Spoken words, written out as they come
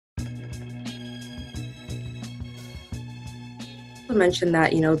mention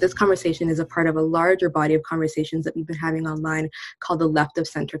that, this conversation is a part of a larger body of conversations that we've been having online called the Left of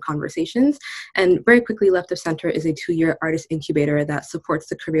Center Conversations. And very quickly, Left of Center is a 2-year artist incubator that supports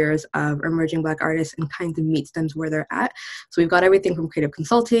the careers of emerging Black artists and kind of meets them where they're at. So we've got everything from creative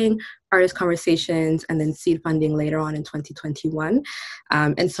consulting, artist conversations, and then seed funding later on in 2021.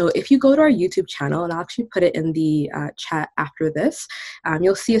 And so if you go to our YouTube channel, and I'll actually put it in the chat after this,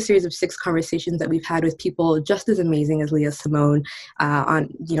 you'll see a series of 6 conversations that we've had with people just as amazing as Leah-Simone on,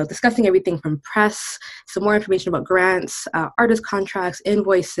 discussing everything from press, some more information about grants, artist contracts,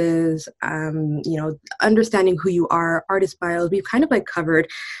 invoices, understanding who you are, artist bios. We've kind of covered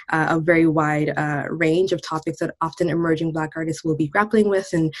a very wide range of topics that often emerging Black artists will be grappling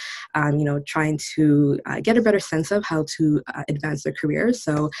with, and trying to get a better sense of how to advance their careers.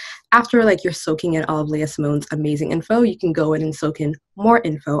 So after you're soaking in all of Leah-Simone's amazing info, you can go in and soak in more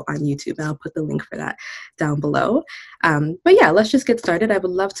info on YouTube, and I'll put the link for that down below. But yeah, let's just get started. I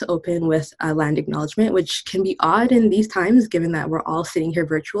would love to open with a land acknowledgement, which can be odd in these times, given that we're all sitting here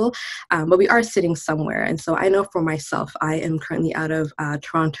virtual, but we are sitting somewhere. And so I know for myself, I am currently out of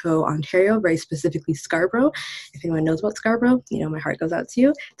Toronto, Ontario, very specifically Scarborough. If anyone knows about Scarborough, my heart goes out to you.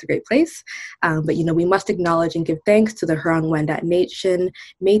 It's a great place. But, we must acknowledge and give thanks to the Huron-Wendat Nation,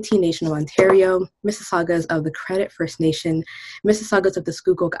 Métis Nation of Ontario, Mississaugas of the Credit First Nation, Mississaugas of the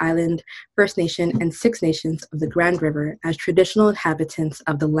Schuylkill Island First Nation, and 6 nations of the Grand River as traditional inhabitants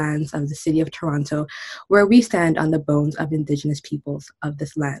of the lands of the City of Toronto, where we stand on the bones of Indigenous peoples of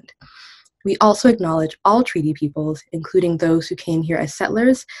this land. We also acknowledge all treaty peoples, including those who came here as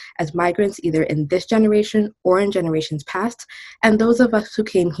settlers, as migrants either in this generation or in generations past, and those of us who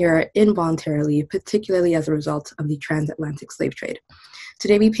came here involuntarily, particularly as a result of the transatlantic slave trade.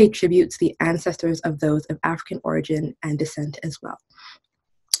 Today we pay tribute to the ancestors of those of African origin and descent as well.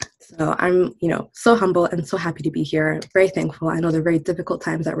 So I'm, so humble and so happy to be here. Very thankful. I know they're very difficult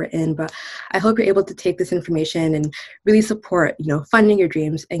times that we're in, but I hope you're able to take this information and really support, funding your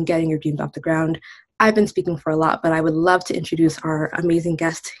dreams and getting your dreams off the ground. I've been speaking for a lot, but I would love to introduce our amazing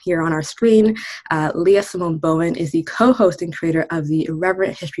guest here on our screen. Leah-Simone Bowen is the co-host and creator of the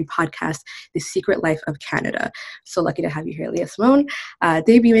irreverent history podcast, The Secret Life of Canada. So lucky to have you here, Leah-Simone.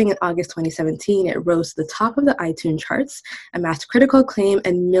 Debuting in August 2017, it rose to the top of the iTunes charts, amassed critical acclaim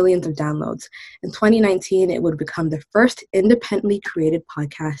and millions of downloads. In 2019, it would become the first independently created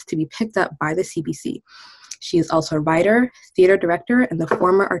podcast to be picked up by the CBC. She is also a writer, theater director, and the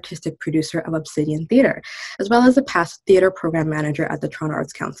former artistic producer of Obsidian Theatre, as well as the past theater program manager at the Toronto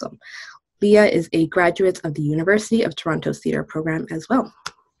Arts Council. Leah is a graduate of the University of Toronto's theater program as well.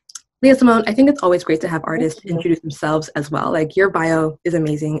 Leah-Simone, I think it's always great to have artists introduce themselves as well. Your bio is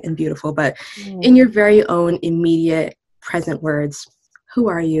amazing and beautiful, but in your very own immediate present words, who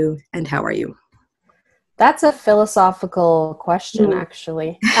are you and how are you? That's a philosophical question,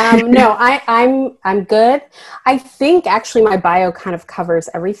 actually. No, I'm good. I think actually my bio kind of covers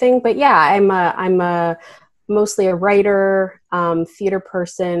everything, but yeah, I'm mostly a writer, theater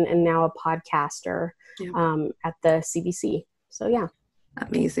person, and now a podcaster at the CBC. So yeah.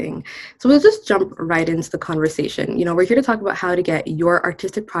 Amazing. So we'll just jump right into the conversation. We're here to talk about how to get your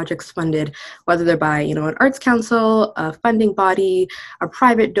artistic projects funded, whether they're by, an arts council, a funding body, a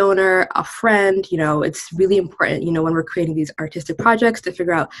private donor, a friend. It's really important, when we're creating these artistic projects to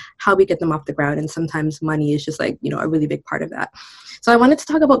figure out how we get them off the ground. And sometimes money is just a really big part of that. So I wanted to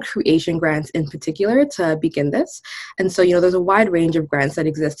talk about creation grants in particular to begin this. And so, there's a wide range of grants that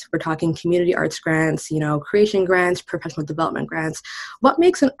exist. We're talking community arts grants, creation grants, professional development grants. What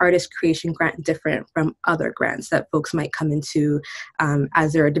makes an artist creation grant different from other grants that folks might come into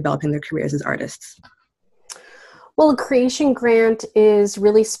as they're developing their careers as artists? Well, a creation grant is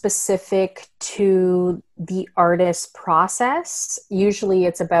really specific to the artist process. Usually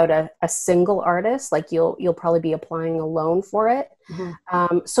it's about a single artist, you'll probably be applying a loan for it.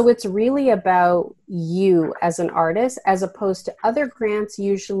 Mm-hmm. So it's really about you as an artist, as opposed to other grants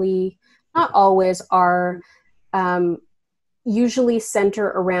usually, not always, are usually center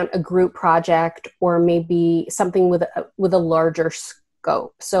around a group project or maybe something with a larger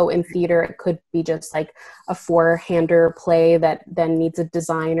scope. So in theater, it could be just a 4-hander play that then needs a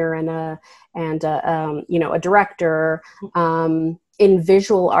designer and a director. In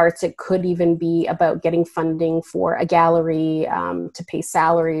visual arts, it could even be about getting funding for a gallery to pay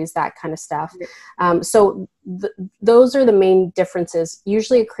salaries, that kind of stuff. So those are the main differences.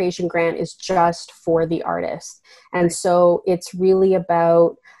 Usually a creation grant is just for the artist. And so it's really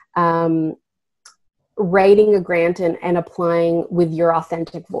about writing a grant and applying with your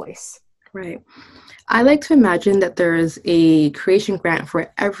authentic voice. Right. I like to imagine that there's a creation grant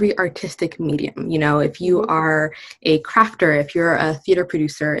for every artistic medium. You know, if you are a crafter, if you're a theater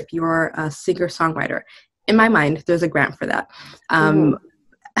producer, if you're a singer-songwriter, in my mind, there's a grant for that.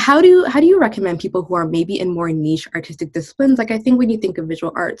 How do you recommend people who are maybe in more niche artistic disciplines? Like, I think when you think of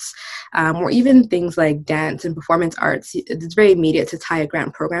visual arts, or even things like dance and performance arts, it's very immediate to tie a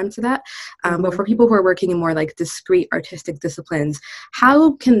grant program to that. But for people who are working in more like discrete artistic disciplines,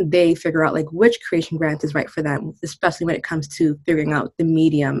 how can they figure out like which creation grant is right for them, especially when it comes to figuring out the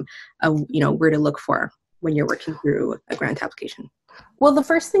medium of, you know, where to look for when you're working through a grant application? Well, the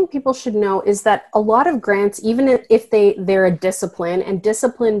first thing people should know is that a lot of grants, even if they're a discipline, and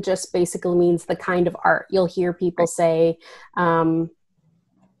discipline just basically means the kind of art. You'll hear people say,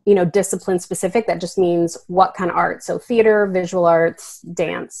 discipline specific. That just means what kind of art. So theater, visual arts,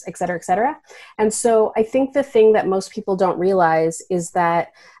 dance, et cetera, et cetera. And so I think the thing that most people don't realize is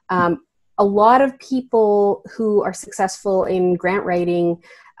that a lot of people who are successful in grant writing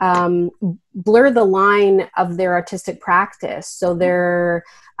blur the line of their artistic practice. So they're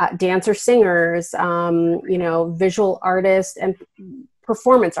dancer singers, visual artists and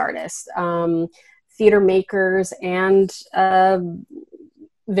performance artists, theater makers, and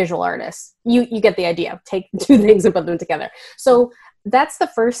visual artists. You get the idea. Take two things and put them together. So that's the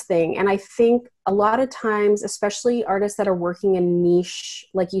first thing. And I think a lot of times, especially artists that are working in niche,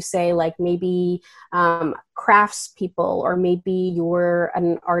 like you say, like maybe crafts people, or maybe you're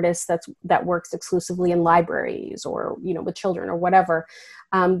an artist that works exclusively in libraries or, with children or whatever,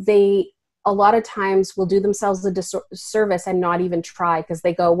 they a lot of times will do themselves a disservice and not even try, because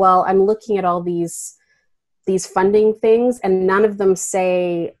they go, well, I'm looking at all these funding things and none of them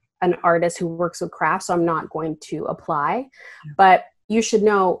say an artist who works with crafts, so I'm not going to apply. But you should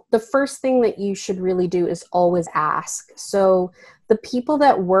know the first thing that you should really do is always ask. So the people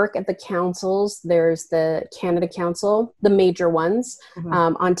that work at the councils, there's the Canada Council, the major ones,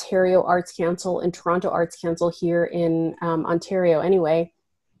 Ontario Arts Council and Toronto Arts Council here in Ontario anyway.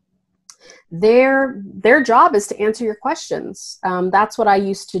 Their job is to answer your questions. That's what I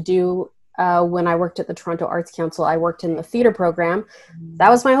used to do when I worked at the Toronto Arts Council. I worked in the theater program. That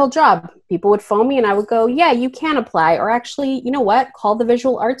was my whole job. People would phone me and I would go, yeah, you can apply. Or actually, you know what? Call the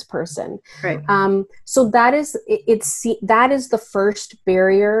visual arts person. Right. So that is the first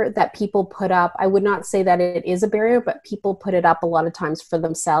barrier that people put up. I would not say that it is a barrier, but people put it up a lot of times for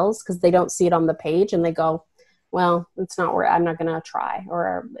themselves because they don't see it on the page and they go, well, it's not where I'm not going to try,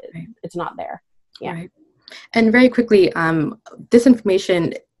 or it's not there. Yeah. Right. And very quickly, this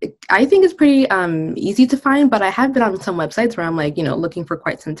information, I think is pretty easy to find, but I have been on some websites where I'm like, looking for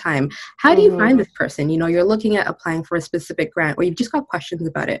quite some time. How do you find this person? You're looking at applying for a specific grant, or you've just got questions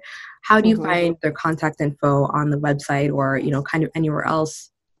about it. How do you find their contact info on the website or, kind of anywhere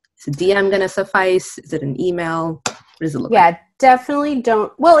else? Is a DM going to suffice? Is it an email? What does it look like? Definitely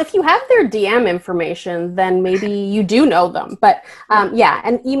don't. Well, if you have their DM information, then maybe you do know them. But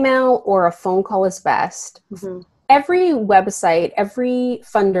an email or a phone call is best. Every website, every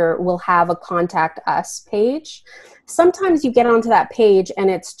funder will have a contact us page. Sometimes you get onto that page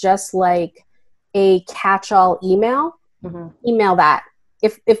and it's just like a catch-all email. Email that.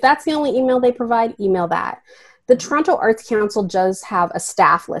 If that's the only email they provide, email that. The Toronto Arts Council does have a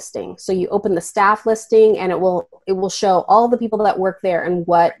staff listing. So you open the staff listing and it will show all the people that work there and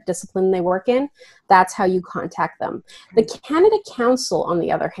what discipline they work in. That's how you contact them. The Canada Council, on the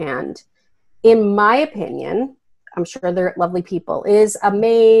other hand, in my opinion, I'm sure they're lovely people, is a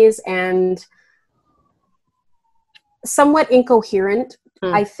maze and somewhat incoherent.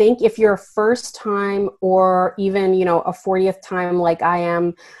 I think if you're a first time or even, a 40th time like I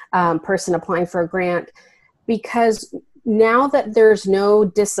am person applying for a grant, because now that there's no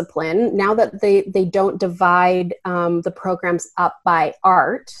discipline, now that they don't divide the programs up by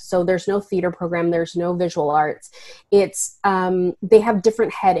art, so there's no theater program, there's no visual arts, it's they have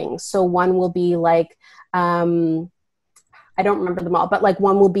different headings. So one will be like, I don't remember them all, but like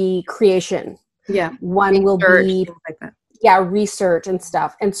one will be creation. Yeah. One will be like that. Yeah, research and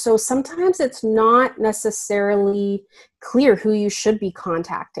stuff. And so sometimes it's not necessarily clear who you should be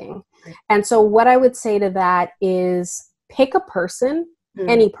contacting. Right. And so what I would say to that is pick a person,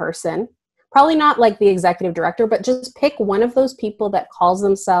 any person, probably not like the executive director, but just pick one of those people that calls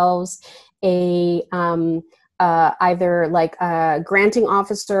themselves a either like a granting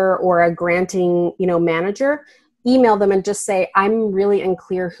officer or a granting, manager. Email them and just say, I'm really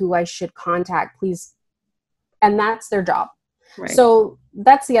unclear who I should contact, please. And that's their job. Right. So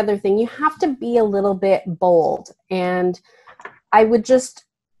that's the other thing. You have to be a little bit bold. And I would just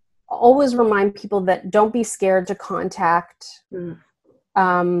always remind people that don't be scared to contact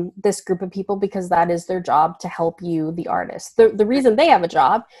this group of people because that is their job to help you, the artist. The reason they have a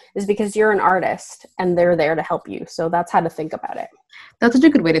job is because you're an artist and they're there to help you. So that's how to think about it. That's such a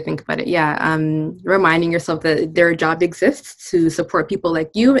good way to think about it. Yeah. Reminding yourself that their job exists to support people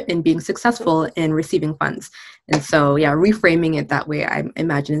like you in being successful in receiving funds. And so, yeah, reframing it that way, I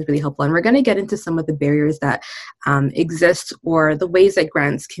imagine, is really helpful. And we're going to get into some of the barriers that exist, or the ways that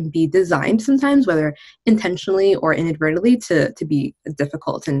grants can be designed sometimes, whether intentionally or inadvertently, to be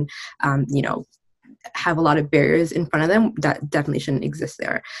difficult and, have a lot of barriers in front of them that definitely shouldn't exist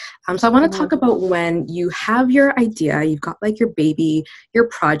there. So I want to talk about when you have your idea, you've got like your baby, your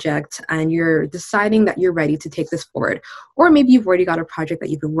project, and you're deciding that you're ready to take this forward. Or maybe you've already got a project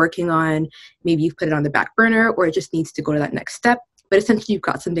that you've been working on, maybe you've put it on the back burner, or it just needs to go to that next step. But essentially you've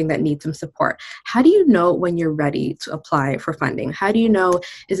got something that needs some support. How do you know when you're ready to apply for funding? How do you know,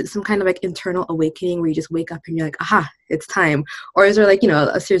 is it some kind of like internal awakening where you just wake up and you're like, aha, it's time? Or is there like,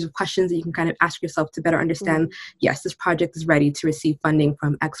 a series of questions that you can kind of ask yourself to better understand, yes, this project is ready to receive funding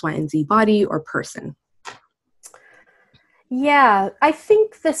from X, Y, and Z body or person? Yeah, I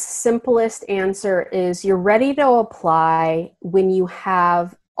think the simplest answer is you're ready to apply when you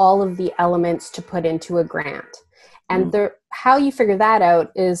have all of the elements to put into a grant. And how you figure that out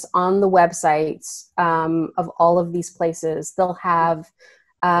is on the websites of all of these places. They'll have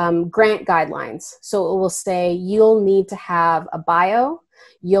grant guidelines. So it will say you'll need to have a bio,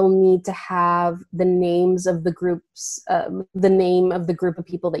 you'll need to have the names of the groups, the name of the group of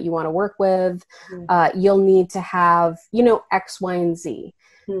people that you want to work with. You'll need to have, X, Y, and Z.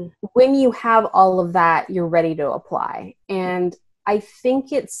 When you have all of that, you're ready to apply. And I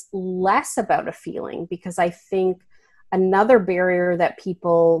think it's less about a feeling, because I think another barrier that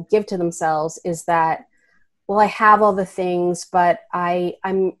people give to themselves is that, well, I have all the things, but I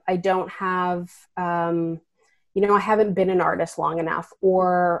don't have, I haven't been an artist long enough,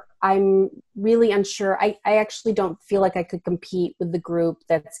 or I'm really unsure. I actually don't feel like I could compete with the group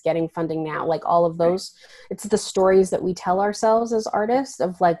that's getting funding now. Like all of those, it's the stories that we tell ourselves as artists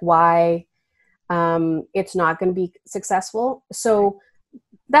of like why it's not going to be successful. So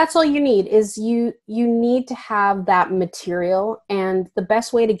that's all you need is you need to have that material. And the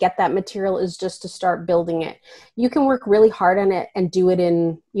best way to get that material is just to start building it. You can work really hard on it and do it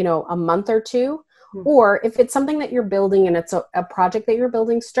in, a month or two. Or if it's something that you're building and it's a project that you're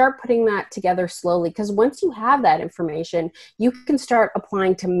building, start putting that together slowly. Because once you have that information, you can start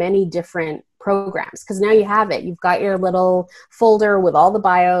applying to many different programs. Because now you have it. You've got your little folder with all the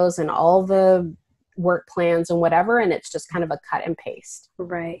bios and all the work plans and whatever, and it's just kind of a cut and paste.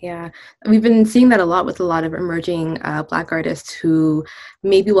 Right. Yeah. We've been seeing that a lot with a lot of emerging Black artists who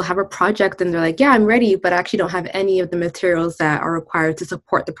maybe will have a project and they're like, yeah, I'm ready, but I actually don't have any of the materials that are required to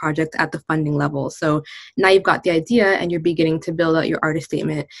support the project at the funding level. So now you've got the idea and you're beginning to build out your artist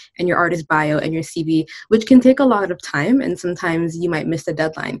statement and your artist bio and your CV, which can take a lot of time. And sometimes you might miss the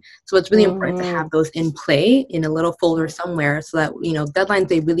deadline. So it's really important to have those in play in a little folder somewhere so that, deadlines,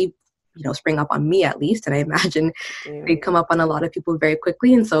 they really spring up on me at least. And I imagine they come up on a lot of people very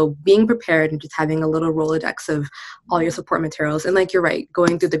quickly. And so being prepared and just having a little Rolodex of all your support materials. And like, you're right,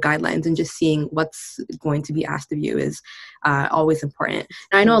 going through the guidelines and just seeing what's going to be asked of you is always important.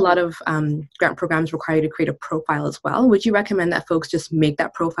 Now, I know a lot of grant programs require you to create a profile as well. Would you recommend that folks just make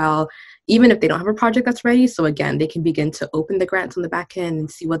that profile even if they don't have a project that's ready? So again, they can begin to open the grants on the back end and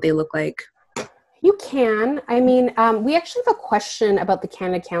see what they look like. You can. I mean, we actually have a question about the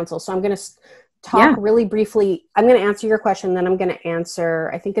Canada Council. So I'm going to talk really briefly. I'm going to answer your question, then I'm going to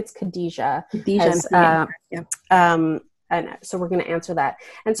answer, I think it's Khadija. And so we're going to answer that.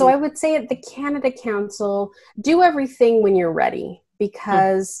 And so I would say at the Canada Council, do everything when you're ready,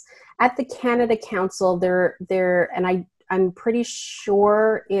 because at the Canada Council, and I'm pretty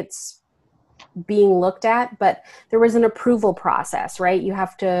sure it's being looked at, but there was an approval process, right? You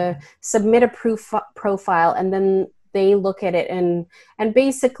have to submit a profile, and then they look at it and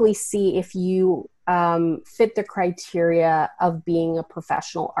basically see if you fit the criteria of being a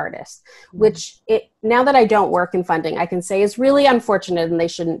professional artist, which now that I don't work in funding, I can say is really unfortunate, and they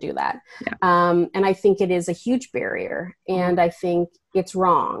shouldn't do that. And I think it is a huge barrier, and I think it's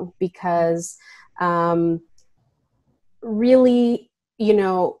wrong because really,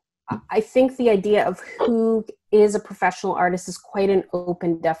 I think the idea of who is a professional artist is quite an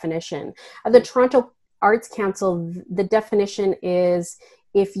open definition. The Toronto Arts Council, the definition is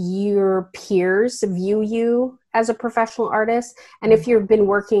if your peers view you as a professional artist, and if you've been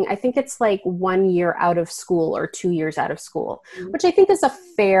working, I think it's like 1 year out of school or 2 years out of school, which I think is a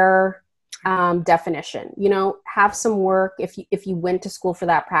fair definition. Have some work. If you went to school for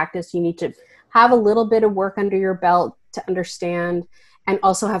that practice, you need to have a little bit of work under your belt to understand. and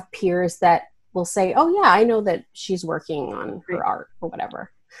also have peers that will say, oh yeah, I know that she's working on her art or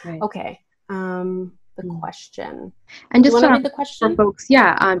whatever. Right. Okay. The question. And Do you just want to read the for question? folks,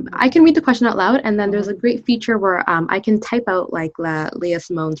 I can read the question out loud, and then there's a great feature where I can type out like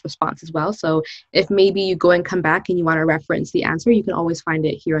Leah-Simone's response as well. So if maybe you go and come back and you want to reference the answer, you can always find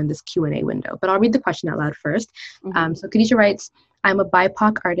it here in this Q&A window. But I'll read the question out loud first. So Khadija writes, I'm a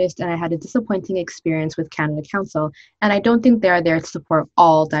BIPOC artist and I had a disappointing experience with Canada Council, and I don't think they're there to support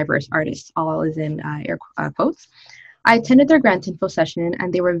all diverse artists. All is in air quotes. I attended their grant info session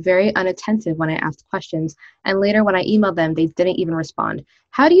and they were very unattentive when I asked questions. And later when I emailed them, they didn't even respond.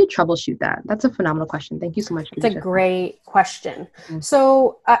 How do you troubleshoot that? That's a phenomenal question. Thank you so much. It's a great question.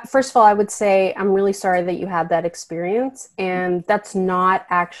 So first of all, I would say I'm really sorry that you had that experience. And that's not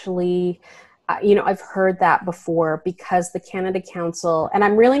actually, I've heard that before, because the Canada Council, and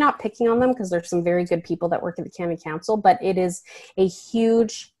I'm really not picking on them because there's some very good people that work at the Canada Council, but it is a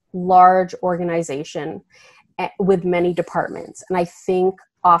huge, large organization with many departments. And I think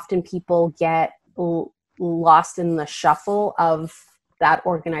often people get lost in the shuffle of that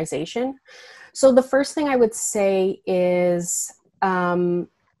organization. So the first thing I would say is, if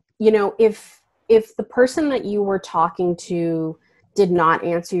the person that you were talking to did not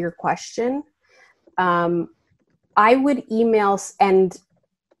answer your question, I would email and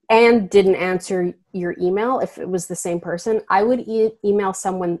didn't answer your email. If it was the same person, I would email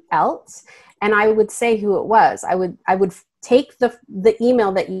someone else, and I would say who it was. I would take the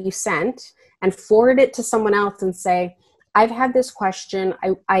email that you sent and forward it to someone else and say, I've had this question.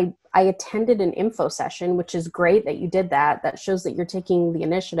 I attended an info session, which is great that you did that. That shows that you're taking the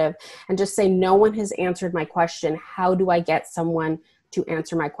initiative, and just say, no one has answered my question. How do I get someone to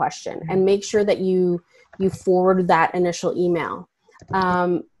answer my question? And make sure that you forward that initial email.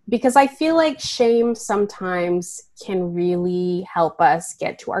 Because I feel like shame sometimes can really help us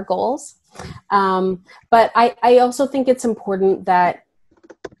get to our goals. But I also think it's important that,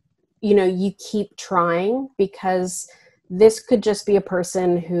 you keep trying, because this could just be a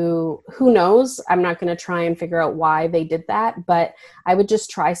person who knows. I'm not going to try and figure out why they did that, but I would just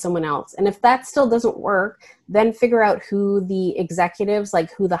try someone else. And if that still doesn't work, then figure out who the executives,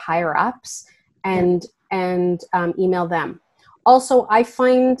 like who the higher ups, and email them. Also, I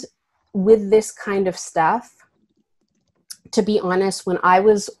find with this kind of stuff, to be honest, when I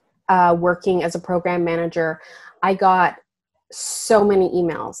was working as a program manager, I got so many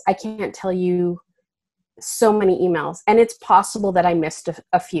emails. I can't tell you, so many emails. And it's possible that I missed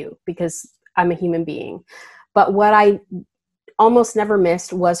a few because I'm a human being. But what I almost never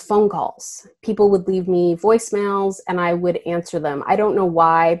missed was phone calls. People would leave me voicemails and I would answer them. I don't know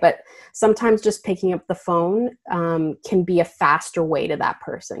why, but sometimes just picking up the phone can be a faster way to that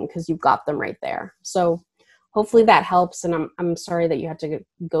person because you've got them right there. So hopefully that helps. And I'm sorry that you had to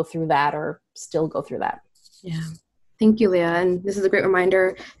go through that or still go through that. Yeah. Thank you, Leah. And this is a great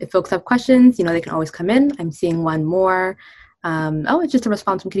reminder. If folks have questions, they can always come in. I'm seeing one more. It's just a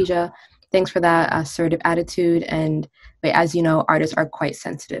response from Khadija. Thanks for that assertive attitude. And as you know, artists are quite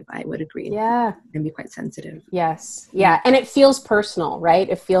sensitive. I would agree. Yeah. And be quite sensitive. Yes. Yeah. And it feels personal, right?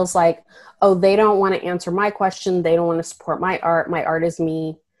 It feels like, oh, they don't want to answer my question. They don't want to support my art. My art is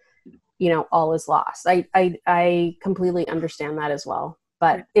me. All is lost. I completely understand that as well.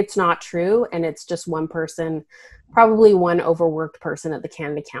 But it's not true. And it's just one person, probably one overworked person at the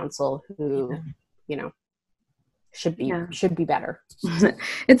Canada Council who, should be better.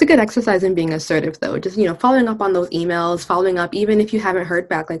 It's a good exercise in being assertive, though. Just, following up on those emails, following up, even if you haven't heard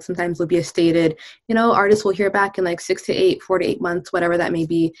back, like sometimes will be a stated, artists will hear back in like 4 to 8 months, whatever that may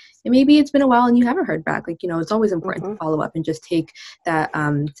be. And maybe it's been a while and you haven't heard back. It's always important to follow up and just take that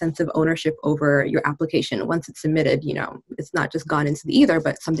sense of ownership over your application. Once it's submitted, it's not just gone into the ether,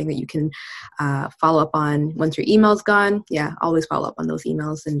 but something that you can follow up on once your email's gone. Yeah, always follow up on those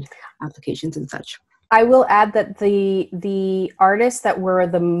emails and applications and such. I will add that the artists that were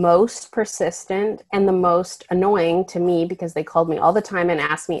the most persistent and the most annoying to me, because they called me all the time and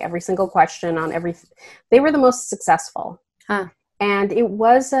asked me every single question on they were the most successful. Huh. And it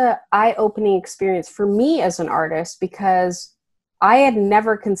was a eye-opening experience for me as an artist, because I had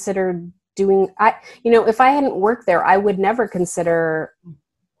never considered if I hadn't worked there, I would never consider,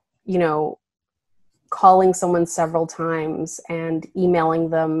 calling someone several times and emailing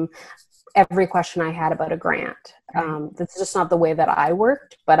them every question I had about a grant. That's just not the way that I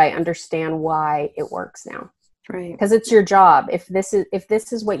worked, but I understand why it works now. Right. Because it's your job. If this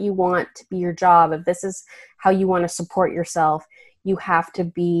is what you want to be your job, if this is how you want to support yourself, you have to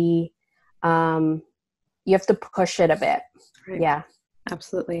be, you have to push it a bit. Right. Yeah.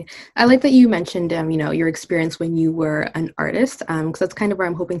 Absolutely. I like that you mentioned, your experience when you were an artist, because that's kind of where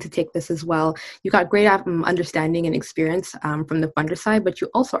I'm hoping to take this as well. You got great understanding and experience from the funder side, but you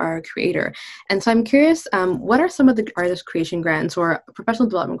also are a creator. And so I'm curious, what are some of the artist creation grants or professional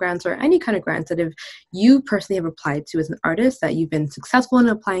development grants or any kind of grants that you personally have applied to as an artist that you've been successful in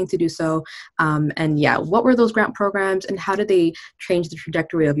applying to do so? And yeah, what were those grant programs and how did they change the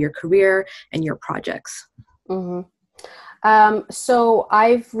trajectory of your career and your projects? Mm-hmm. So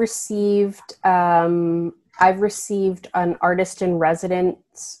I've received an artist in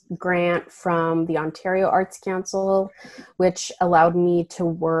residence grant from the Ontario Arts Council, which allowed me to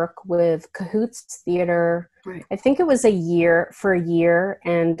work with Cahoots Theatre. Right. I think it was a year,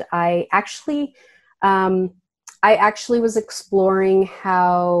 and I actually was exploring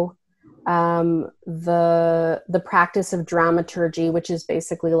how the practice of dramaturgy, which is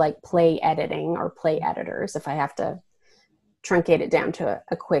basically like play editing or play editors, if I have to truncate it down to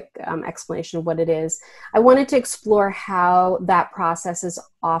a quick explanation of what it is. I wanted to explore how that process is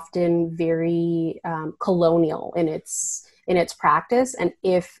often very colonial in its practice, and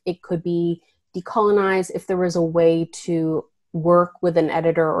if it could be decolonized, if there was a way to work with an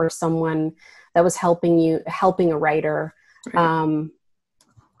editor or someone that was helping a writer, Right.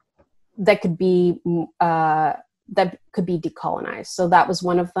 that could be decolonized. So that was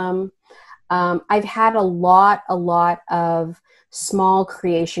one of them. I've had a lot of small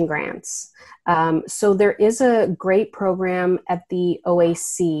creation grants. So there is a great program at the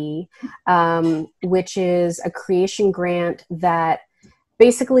OAC, which is a creation grant that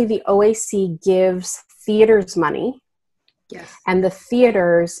basically the OAC gives theaters money. Yes. And the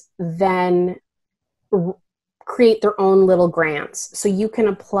theaters then create their own little grants. So you can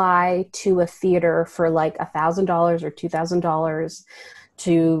apply to a theater for like $1,000 or $2,000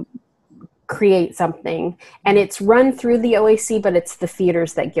 to create something, and it's run through the OAC, but it's the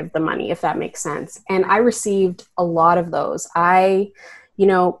theaters that give the money, if that makes sense. And I received a lot of those. When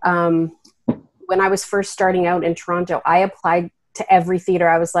I was first starting out in Toronto, I applied to every theater.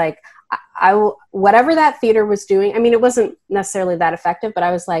 I was like, whatever that theater was doing, I mean, it wasn't necessarily that effective, but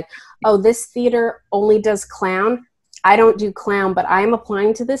I was like, oh, this theater only does clown. I don't do clown, but I'm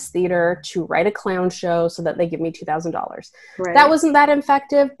applying to this theater to write a clown show so that they give me $2,000. Right. That wasn't that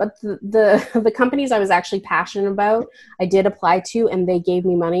effective, but the companies I was actually passionate about, I did apply to, and they gave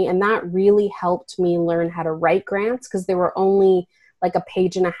me money. And that really helped me learn how to write grants, because there were only like a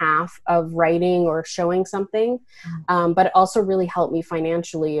page and a half of writing or showing something. But it also really helped me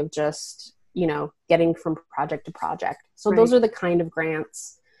financially of just, getting from project to project. So Right. Those are the kind of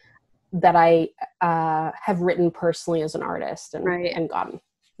grants that I have written personally as an artist and gotten.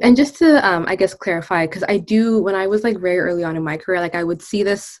 And just to, I guess, clarify, because when I was like very early on in my career, like I would see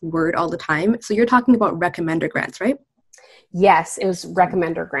this word all the time. So you're talking about recommender grants, right? Yes, it was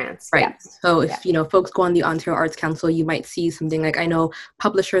recommender grants. Right. Yes. So if, folks go on the Ontario Arts Council, you might see something like, I know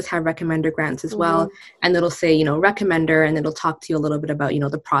publishers have recommender grants as well. And it'll say, recommender, and it'll talk to you a little bit about,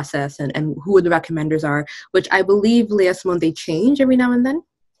 the process and who the recommenders are, which I believe, Leah-Simone, they change every now and then.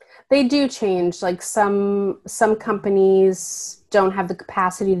 They do change. Like some companies don't have the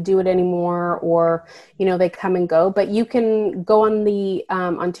capacity to do it anymore, or, they come and go. But you can go on the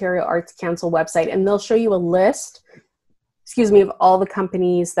Ontario Arts Council website, and they'll show you a list, of all the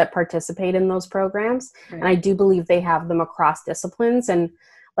companies that participate in those programs. Right. And I do believe they have them across disciplines. And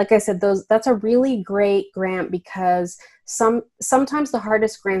like I said, that's a really great grant, because sometimes the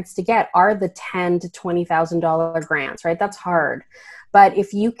hardest grants to get are the $10,000 to $20,000 grants, right? That's hard. But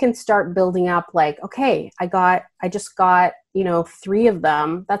if you can start building up, like, okay, I just got, 3 of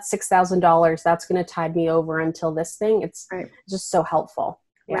them, that's $6,000. That's going to tide me over until this thing. It's just so helpful.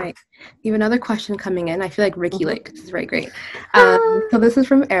 Yeah. Right. You have another question coming in. I feel like Ricky Lake. This is very great. So this is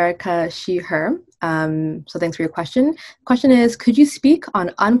from Erica, she, her. So thanks for your question. Question is, could you speak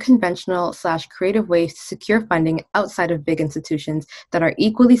on unconventional / creative ways to secure funding outside of big institutions that are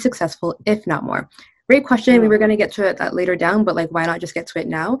equally successful, if not more? Great question. We were going to get to that later down, but why not just get to it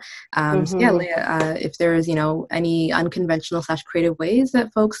now? So yeah, Leah, if there's, any unconventional / creative ways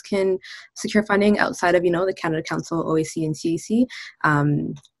that folks can secure funding outside of, the Canada Council, OAC, and CAC,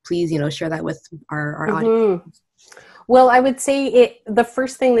 please, share that with our audience. Well, I would say the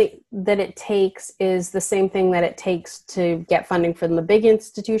first thing that it takes is the same thing that it takes to get funding from the big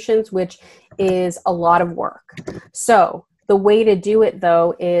institutions, which is a lot of work. So the way to do it,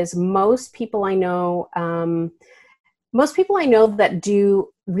 though, is most people I know that do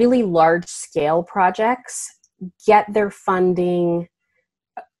really large scale projects get their funding,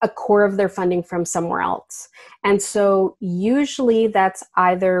 a core of their funding, from somewhere else. And so usually that's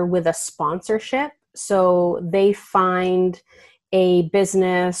either with a sponsorship. So they find a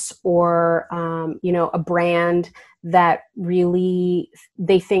business or, a brand that really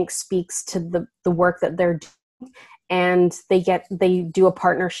they think speaks to the work that they're doing, and they do a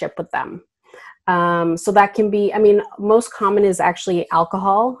partnership with them. So that can be, most common is actually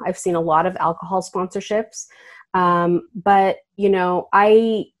alcohol. I've seen a lot of alcohol sponsorships. But,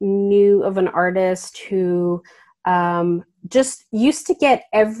 I knew of an artist who just used to get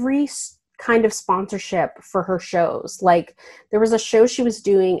every kind of sponsorship for her shows. Like, there was a show she was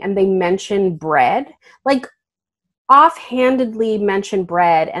doing and they mentioned bread, like offhandedly mentioned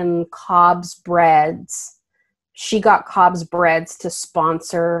bread and Cobb's Breads. She got Cobb's Breads to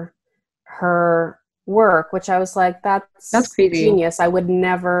sponsor her work, which I was like, that's crazy. genius. I would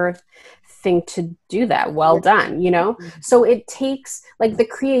never think to do that. Well done, So it takes, like, the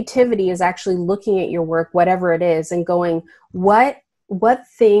creativity is actually looking at your work, whatever it is, and going, what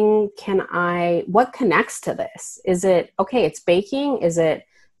thing what connects to this? Is it, okay, it's baking? Is it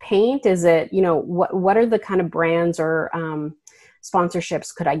paint? Is it, what are the kind of brands or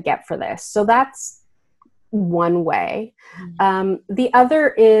sponsorships could I get for this? So that's one way. The other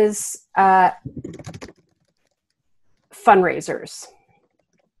is fundraisers.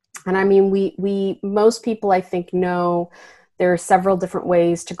 And we most people, I think, know there are several different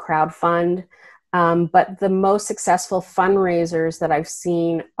ways to crowdfund. But the most successful fundraisers that I've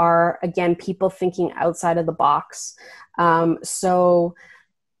seen are, again, people thinking outside of the box. So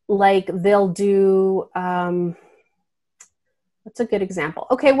like they'll do, what's a good example?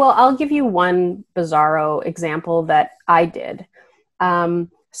 Okay, well, I'll give you one bizarro example that I did.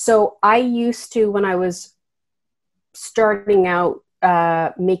 So I used to, when I was starting out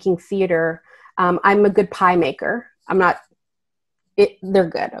making theater, I'm a good pie maker. They're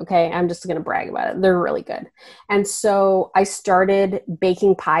good, okay? I'm just going to brag about it. They're really good. And so I started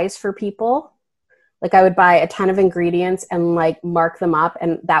baking pies for people. Like, I would buy a ton of ingredients and like mark them up,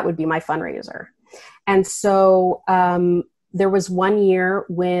 and that would be my fundraiser. And so there was one year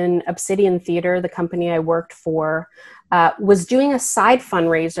when Obsidian Theater, the company I worked for, was doing a side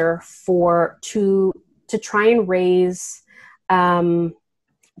fundraiser to try and raise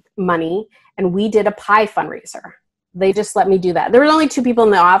money, and we did a pie fundraiser. They just let me do that. There were only 2 people in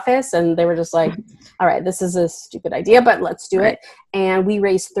the office, and they were just like, all right, this is a stupid idea, but let's do it. And we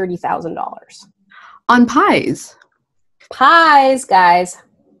raised $30,000. On pies? Pies, guys.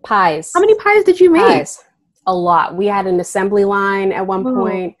 Pies. How many pies did you make? Pies. A lot. We had an assembly line at one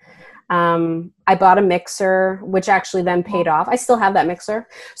point. I bought a mixer, which actually then paid off. I still have that mixer.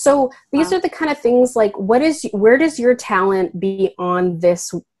 So these are the kind of things, like, where does your talent beyond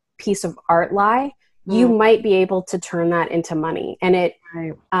this piece of art lie? You might be able to turn that into money. And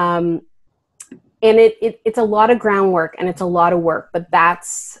it's a lot of groundwork and it's a lot of work, but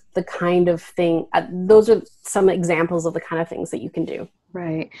that's the kind of thing, those are some examples of the kind of things that you can do.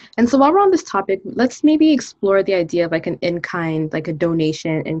 Right. And so while we're on this topic, let's maybe explore the idea of like an in-kind, like a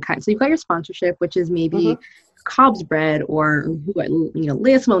donation in kind. So you've got your sponsorship, which is maybe Cobb's Bread or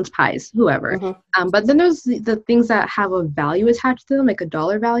Leah-Simone's pies, whoever. But then there's the things that have a value attached to them, like a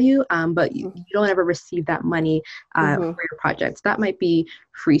dollar value, but you don't ever receive that money for your projects. That might be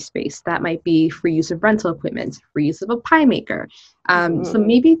free space. That might be free use of rental equipment, free use of a pie maker. So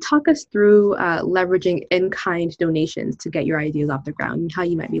maybe talk us through leveraging in-kind donations to get your ideas off the ground and how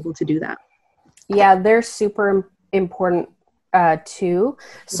you might be able to do that. Yeah, they're super important too.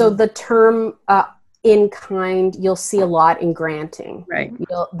 So the term in kind, you'll see a lot in granting. Right.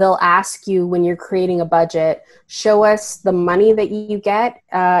 They'll ask you when you're creating a budget, show us the money that you get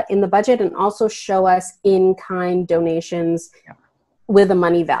in the budget, and also show us in kind donations with a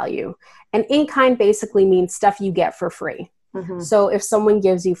money value. And in kind basically means stuff you get for free. So if someone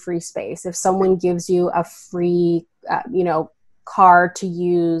gives you free space, if someone gives you a free, car to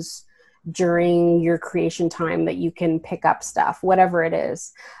use during your creation time that you can pick up stuff, whatever it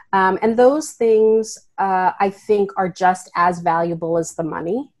is. And those things, I think, are just as valuable as the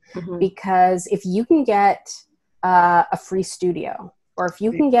money, because if you can get a free studio, or if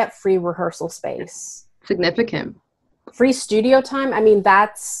you can get free rehearsal space, significant free studio time, I mean,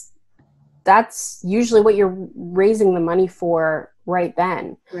 that's usually what you're raising the money for right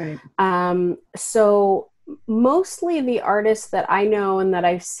then. Right. So mostly the artists that I know and that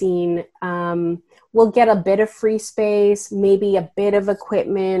I've seen will get a bit of free space, maybe a bit of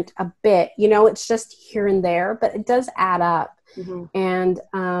equipment, a bit, it's just here and there, but it does add up. And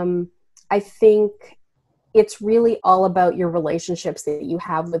I think it's really all about your relationships that you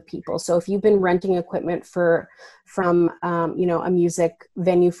have with people. So if you've been renting equipment from a music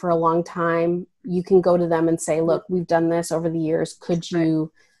venue for a long time, you can go to them and say, look, we've done this over the years. Could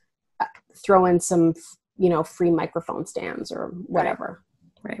you throw in some free microphone stands or whatever.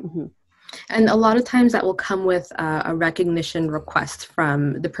 Right. Mm-hmm. And a lot of times that will come with a recognition request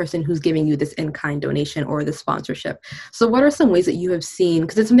from the person who's giving you this in-kind donation or the sponsorship. So what are some ways that you have seen,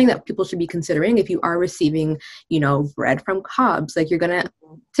 because it's something that people should be considering if you are receiving, bread from Cobb's, like you're going to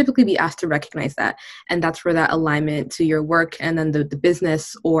typically be asked to recognize that. And that's where that alignment to your work and then the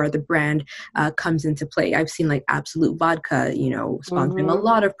business or the brand comes into play. I've seen like Absolute Vodka, sponsoring a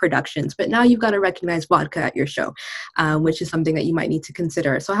lot of productions, but now you've got to recognize vodka at your show, which is something that you might need to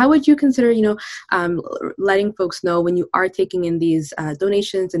consider. So how would you consider letting folks know when you are taking in these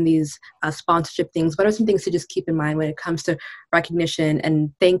donations and these sponsorship things? What are some things to just keep in mind when it comes to recognition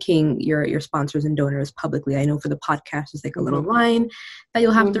and thanking your sponsors and donors publicly? I know for the podcast, there's like a little line that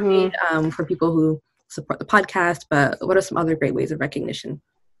you'll have to read for people who support the podcast, but what are some other great ways of recognition?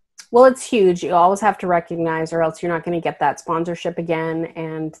 Well, it's huge. You always have to recognize, or else you're not going to get that sponsorship again.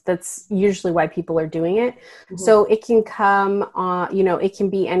 And that's usually why people are doing it. Mm-hmm. So it can come, it can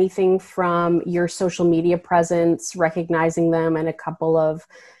be anything from your social media presence, recognizing them in a couple of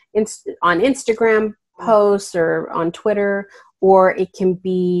on Instagram posts or on Twitter, or it can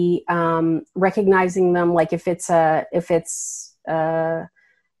be recognizing them, like if it's a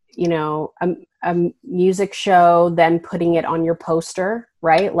music show, then putting it on your poster,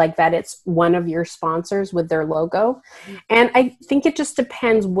 right? Like that it's one of your sponsors with their logo. And I think it just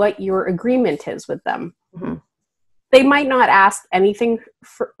depends what your agreement is with them. Mm-hmm. They might not ask anything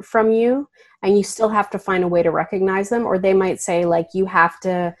from you, and you still have to find a way to recognize them. Or they might say, like, you have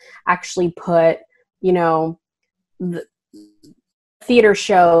to actually put, the theater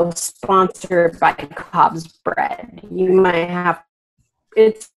show sponsored by Cobb's Bread. You might have,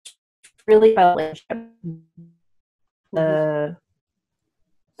 it's really about the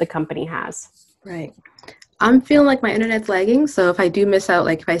company has. Right. I'm feeling like my internet's lagging, so if I do miss out,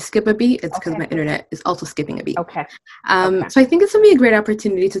 like if I skip a beat, it's because my internet is also skipping a beat. Okay. So I think it's going to be a great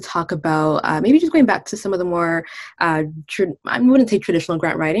opportunity to talk about maybe just going back to some of the more, I wouldn't say traditional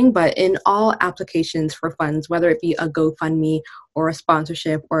grant writing, but in all applications for funds, whether it be a GoFundMe or a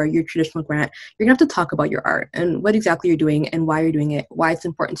sponsorship or your traditional grant, you're gonna have to talk about your art and what exactly you're doing and why you're doing it, why it's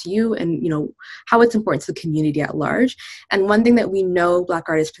important to you, and how it's important to the community at large. And one thing that we know Black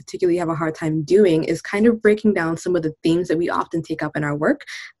artists particularly have a hard time doing is kind of breaking down some of the themes that we often take up in our work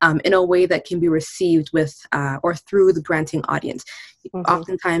in a way that can be received with or through the granting audience.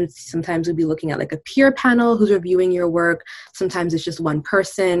 Mm-hmm. Sometimes we'll be looking at like a peer panel who's reviewing your work. Sometimes it's just one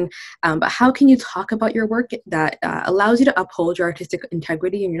person. But how can you talk about your work that allows you to uphold your artistic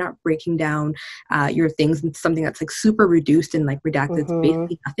integrity and you're not breaking down your things into something that's like super reduced and like redacted to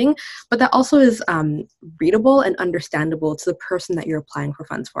basically nothing, but that also is readable and understandable to the person that you're applying for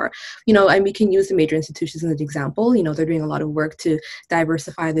funds for. And we can use the major institutions as an example. They're doing a lot of work to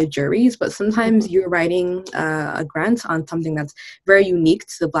diversify the juries, but sometimes you're writing a grant on something that's very unique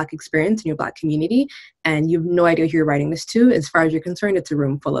to the Black experience in your Black community, and you have no idea who you're writing this to. As far as you're concerned, it's a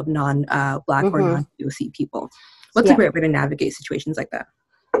room full of non-Black or non-POC people. What's a great way to navigate situations like that?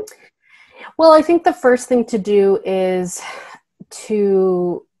 Well, I think the first thing to do is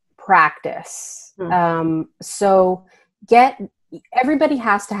to practice. So everybody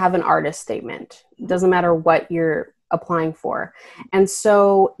has to have an artist statement. It doesn't matter what you're applying for. And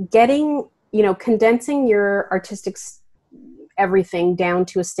so condensing your artistic everything down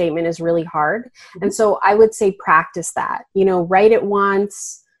to a statement is really hard. And so I would say practice that, write it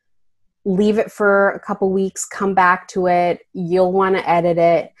once, leave it for a couple weeks, come back to it. You'll want to edit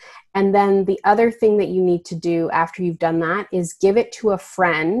it. And then the other thing that you need to do after you've done that is give it to a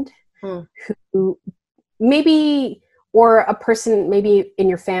friend who maybe, or a person maybe in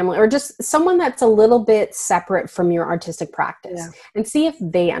your family, or just someone that's a little bit separate from your artistic practice, and see if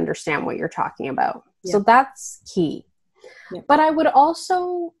they understand what you're talking about. So that's key. But I would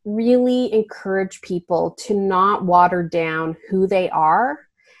also really encourage people to not water down who they are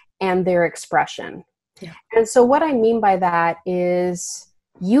and their expression. And so what I mean by that is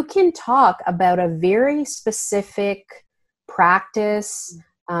you can talk about a very specific practice,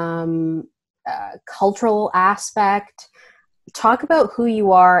 cultural aspect, talk about who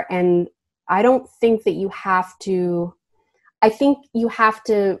you are. And I don't think that you have to, I think you have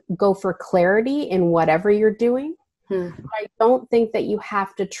to go for clarity in whatever you're doing. I don't think that you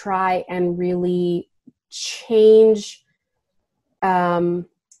have to try and really change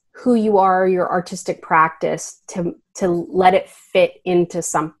who you are, your artistic practice, to let it fit into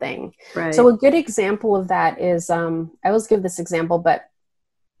something. Right. So a good example of that is, I always give this example, but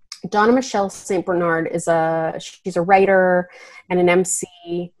Donna Michelle St. Bernard she's a writer and an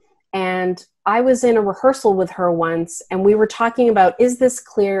MC. And I was in a rehearsal with her once, and we were talking about, is this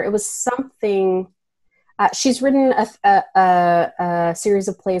clear? It was something She's written a series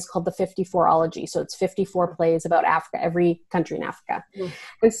of plays called the 54ology. So it's 54 plays about Africa, every country in Africa. Mm.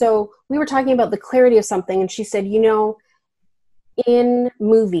 And so we were talking about the clarity of something, and she said, you know, in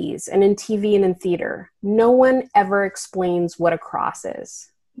movies and in TV and in theater, no one ever explains what a cross is.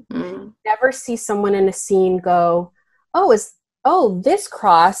 Mm. Never see someone in a scene go, this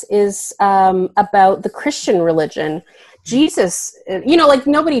cross is about the Christian religion. Jesus, you know, like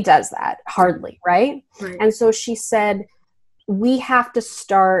nobody does that, hardly, right? And so she said, we have to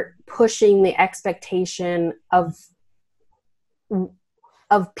start pushing the expectation of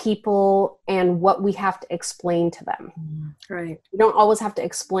people and what we have to explain to them. Right. We don't always have to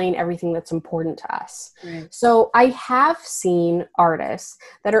explain everything that's important to us. Right. So I have seen artists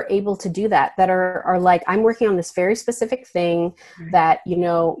that are able to do that, that are like, I'm working on this very specific thing that, you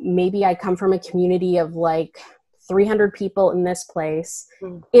know, maybe I come from a community of like 300 people in this place.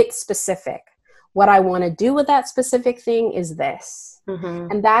 It's specific. What I want to do with that specific thing is this.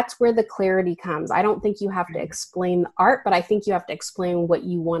 And that's where the clarity comes. I don't think you have to explain the art, but I think you have to explain what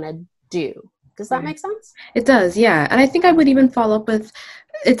you want to do. Does that make sense? It does, yeah. And I think I would even follow up with,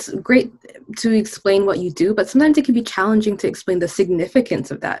 it's great to explain what you do, but sometimes it can be challenging to explain the significance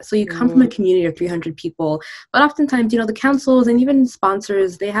of that. So you come from a community of 300 people, but oftentimes, you know, the councils and even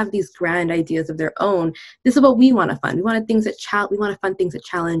sponsors, they have these grand ideas of their own. This is what we want to fund. We want things that we want to fund things that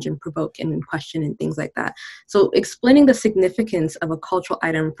challenge and provoke and question and things like that. So explaining the significance of a cultural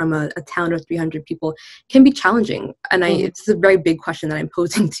item from a town of 300 people can be challenging. And it's a very big question that I'm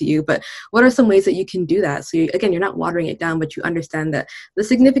posing to you, but what are some ways that you can do that? So again, you're not watering it down, but you understand that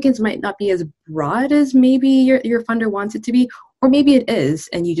the significance might not be as broad as maybe your funder wants it to be, or maybe it is,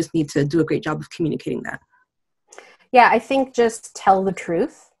 and you just need to do a great job of communicating that. Yeah, I think just tell the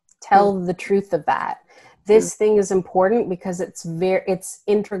truth. Tell the truth of that. This thing is important because it's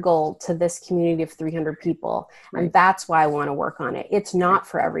integral to this community of 300 people. And that's why I want to work on it. It's not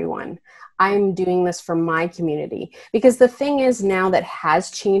for everyone. I'm doing this for my community. Because the thing is now that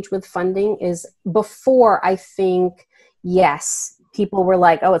has changed with funding is before, I think, yes, people were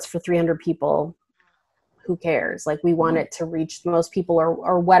like, oh, it's for 300 people. Who cares? Like, we want it to reach the most people,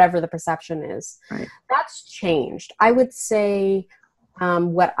 or whatever the perception is. That's changed. I would say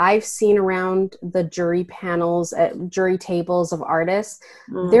what I've seen around the jury panels, jury tables of artists,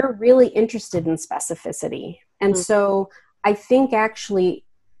 they're really interested in specificity. And so I think actually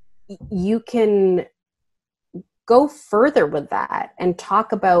you can go further with that and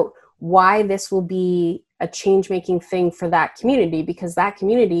talk about why this will be a change-making thing for that community, because that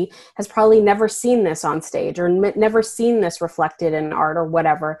community has probably never seen this on stage or never seen this reflected in art or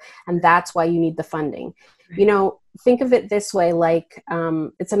whatever. And that's why you need the funding. You know, think of it this way, like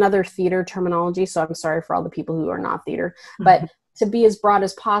it's another theater terminology, so I'm sorry for all the people who are not theater, but to be as broad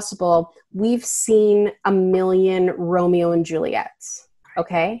as possible, we've seen 1 million Romeo and Juliets,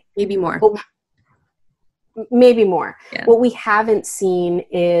 okay? Maybe more. Maybe more. Yeah. What we haven't seen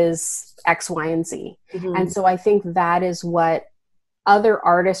is X, Y, and Z. And so I think that is what other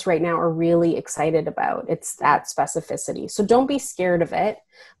artists right now are really excited about. It's that specificity. So don't be scared of it,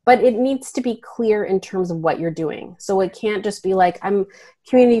 but it needs to be clear in terms of what you're doing. So it can't just be like, I'm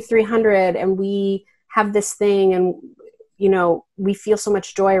Community 300 and we have this thing and, you know, we feel so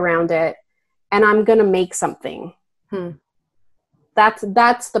much joy around it and I'm going to make something.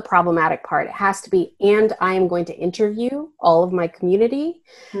 That's the problematic part. It has to be, and I am going to interview all of my community.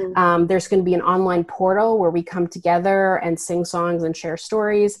 There's going to be an online portal where we come together and sing songs and share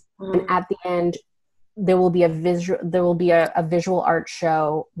stories. And at the end, there will be a visual art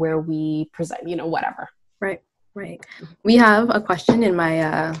show where we present, you know, whatever. Right. We have a question in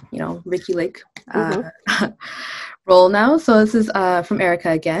my, Ricky Lake role now. So this is from Erica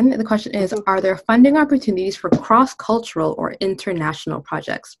again. The question is, are there funding opportunities for cross-cultural or international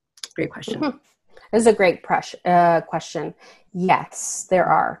projects? Great question. This is a great question. Yes, there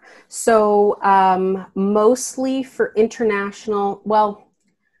are. So mostly for international, well,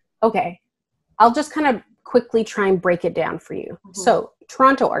 okay. I'll just kind of quickly try and break it down for you. So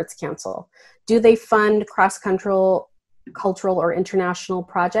Toronto Arts Council, do they fund cross-cultural or international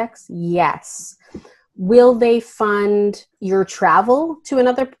projects? Yes. Will they fund your travel to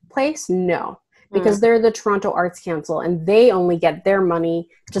another place? No, because they're the Toronto Arts Council and they only get their money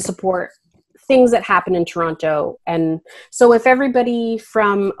to support things that happen in Toronto. And so if everybody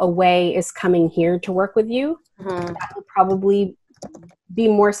from away is coming here to work with you, that will probably be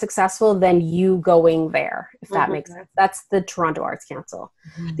more successful than you going there, if that makes sense. That's the Toronto Arts Council.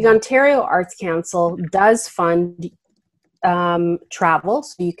 The Ontario Arts Council does fund travel,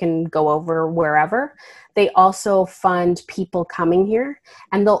 so you can go over wherever. They also fund people coming here,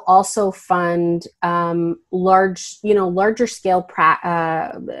 and they'll also fund larger scale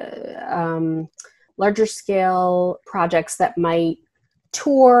projects that might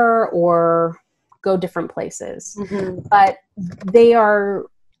tour or go different places. But they are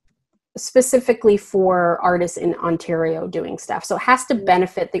specifically for artists in Ontario doing stuff. So it has to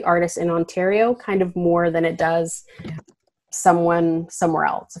benefit the artists in Ontario kind of more than it does someone somewhere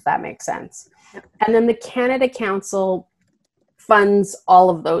else, if that makes sense. And then the Canada Council funds all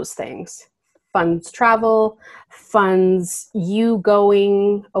of those things. Funds travel, funds you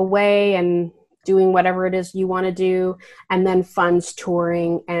going away and doing whatever it is you want to do, and then funds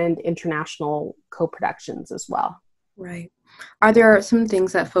touring and international co-productions as well. Right. Are there some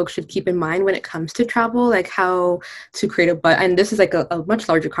things that folks should keep in mind when it comes to travel, like how to create a budget? And this is like a much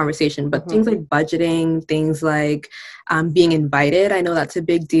larger conversation, but things like budgeting, things like being invited. I know that's a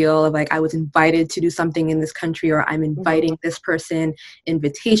big deal of like, I was invited to do something in this country, or I'm inviting this person,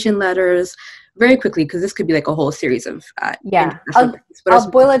 invitation letters, very quickly, because this could be like a whole series of I'll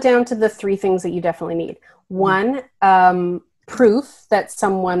boil it down to the three things that you definitely need. One, proof that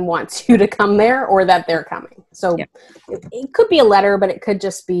someone wants you to come there or that they're coming. So it could be a letter, but it could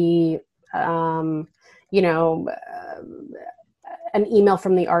just be, an email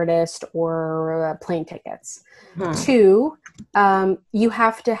from the artist or plane tickets. Two, you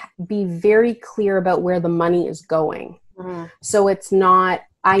have to be very clear about where the money is going. So it's not,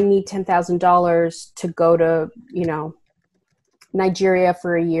 I need $10,000 to go to, Nigeria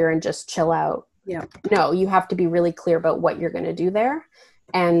for a year and just chill out. No, you have to be really clear about what you're going to do there,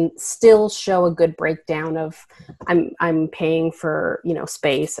 and still show a good breakdown of I'm paying for,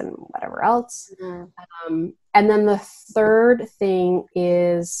 space and whatever else. And then the third thing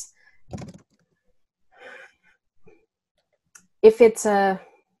is, if it's the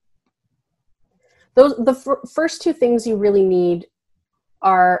first two things you really need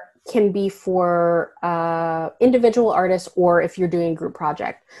can be for individual artists, or if you're doing a group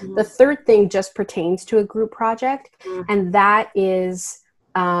project. The third thing just pertains to a group project, and that is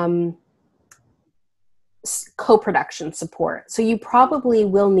co-production support. So you probably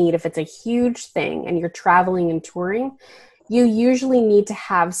will need, if it's a huge thing and you're traveling and touring, you usually need to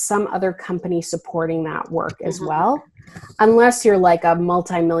have some other company supporting that work as well. Unless you're like a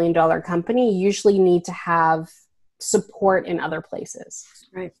multi-million-dollar company, you usually need to have support in other places.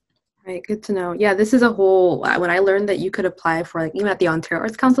 Right, good to know. Yeah, this is a whole, when I learned that you could apply for, like, even at the Ontario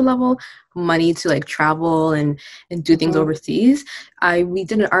Arts Council level, money to like travel and do things overseas. We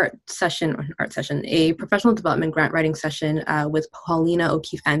did a professional development grant writing session with Paulina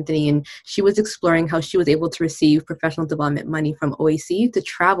O'Keefe-Anthony, and she was exploring how she was able to receive professional development money from OAC to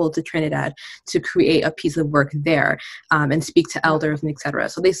travel to Trinidad to create a piece of work there and speak to elders and etc.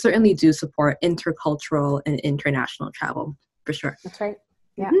 So they certainly do support intercultural and international travel, for sure. That's right.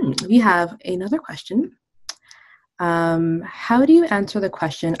 Yeah. We have another question. How do you answer the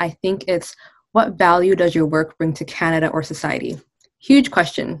question? I think it's, what value does your work bring to Canada or society? Huge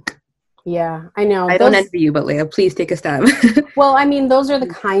question. Yeah, I know. I don't envy you, but Leah, please take a stab. Well, I mean, those are the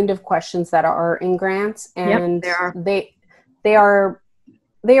kind of questions that are in grants, and they are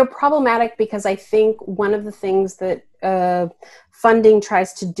problematic because I think one of the things that funding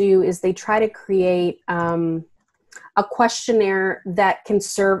tries to do is they try to create a questionnaire that can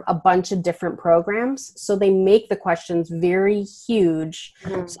serve a bunch of different programs. So they make the questions very huge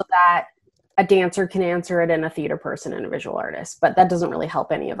so that a dancer can answer it and a theater person and a visual artist, but that doesn't really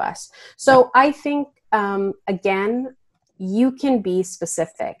help any of us. So I think, again, you can be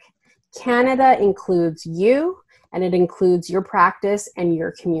specific. Canada includes you, and it includes your practice and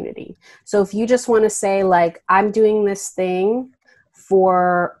your community. So if you just want to say, like, I'm doing this thing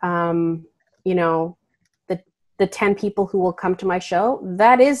for, the 10 people who will come to my show,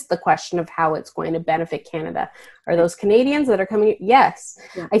 that is the question of how it's going to benefit Canada. Are those Canadians that are coming? Yes.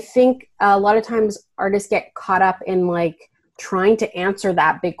 Yeah. I think a lot of times artists get caught up in like trying to answer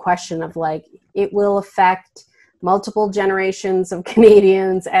that big question of like, it will affect multiple generations of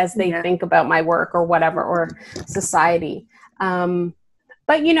Canadians as they think about my work or whatever, or society. But,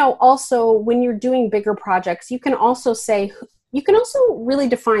 also when you're doing bigger projects, you can also really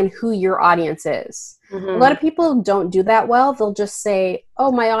define who your audience is. A lot of people don't do that well. They'll just say,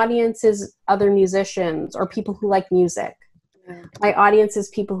 oh, my audience is other musicians or people who like music. My audience is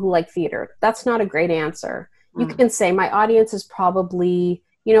people who like theater. That's not a great answer. You can say, my audience is probably,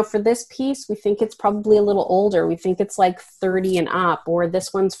 for this piece, we think it's probably a little older. We think it's like 30 and up, or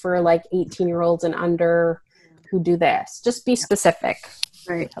this one's for like 18-year-olds and under who do this. Just be specific,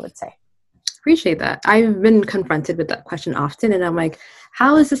 right? I would say. Appreciate that. I've been confronted with that question often, and I'm like,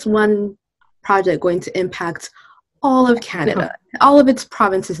 how is this one project going to impact all of Canada, all of its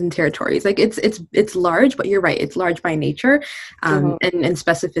provinces and territories? Like it's large, but you're right, it's large by nature, and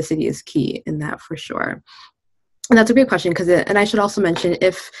specificity is key in that for sure. And that's a great question, and I should also mention,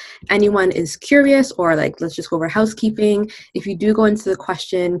 if anyone is curious, or like, let's just go over housekeeping. If you do go into the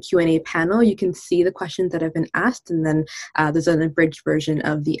question Q&A panel, you can see the questions that have been asked, and then there's an abridged version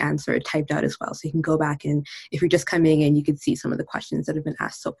of the answer typed out as well. So you can go back, and if you're just coming in, you can see some of the questions that have been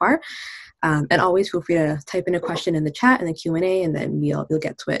asked so far. And always feel free to type in a question in the chat and the Q&A, and then we'll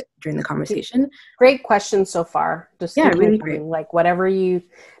get to it during the conversation. Great questions so far. Just really great. Like whatever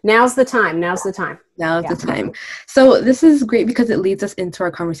now's the time. Now is the time. So this is great because it leads us into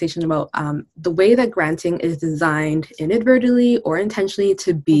our conversation about the way that granting is designed inadvertently or intentionally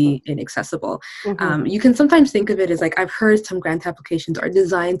to be inaccessible. You can sometimes think of it as like, I've heard some grant applications are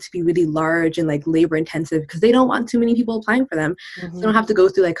designed to be really large and like labor intensive because they don't want too many people applying for them. So they don't have to go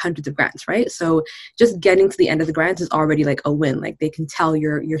through like hundreds of grants, right? So just getting to the end of the grant is already like a win. Like they can tell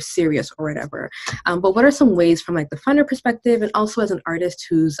you're serious or whatever. But what are some ways from like the funder perspective, and also as an artist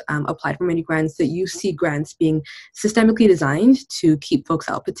who's applied for many grants, that you see grants being systemically designed to keep folks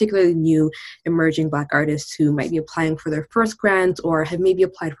out, particularly new emerging Black artists who might be applying for their first grant or have maybe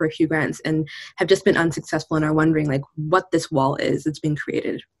applied for a few grants and have just been unsuccessful and are wondering like what this wall is that's been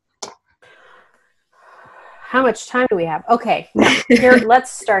created? How much time do we have? Okay, here,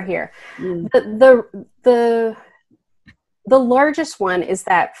 let's start here. The largest one is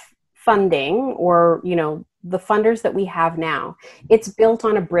that funding, or the funders that we have now, it's built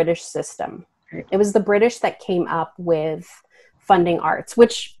on a British system. Right. It was the British that came up with funding arts,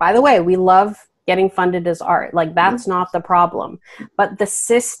 which, by the way, we love getting funded as art. Like that's not the problem. But the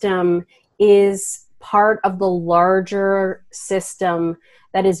system is part of the larger system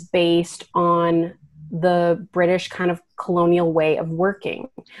that is based on the British kind of colonial way of working.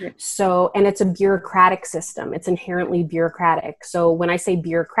 So, and it's a bureaucratic system. It's inherently bureaucratic. So when I say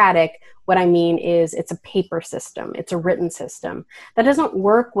bureaucratic, what I mean is it's a paper system. It's a written system that doesn't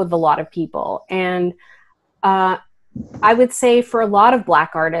work with a lot of people. And I would say for a lot of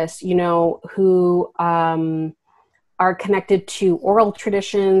Black artists, who are connected to oral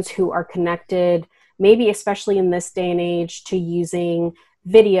traditions, who are connected, maybe especially in this day and age, to using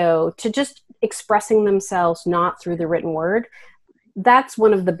video, to just expressing themselves not through the written word. That's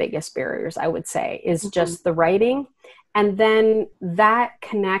one of the biggest barriers, I would say, is just the writing. And then that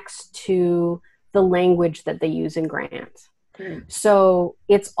connects to the language that they use in grants. So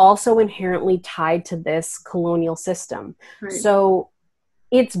it's also inherently tied to this colonial system. So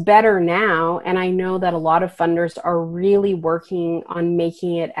it's better now, and I know that a lot of funders are really working on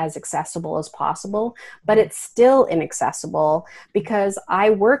making it as accessible as possible, but it's still inaccessible because I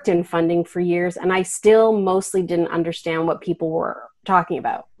worked in funding for years and I still mostly didn't understand what people were talking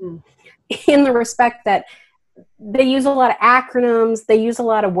about, in the respect that they use a lot of acronyms, they use a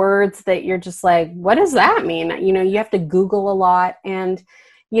lot of words that you're just like, what does that mean? You have to Google a lot. And,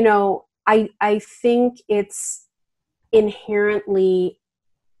 I think it's inherently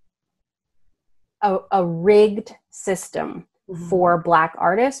a rigged system for Black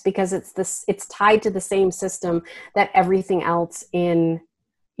artists, because it's tied to the same system that everything else in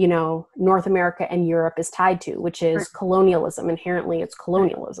North America and Europe is tied to, which is colonialism. Inherently, it's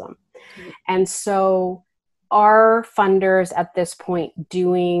colonialism. And so are funders at this point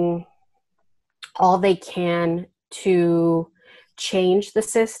doing all they can to change the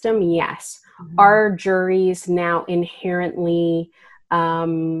system? Yes. Are juries now inherently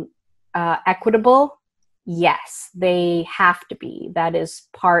equitable? Yes, they have to be. That is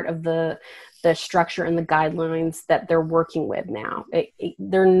part of the structure and the guidelines that they're working with now.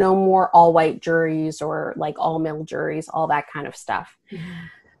 There are no more all white juries or like all male juries, all that kind of stuff.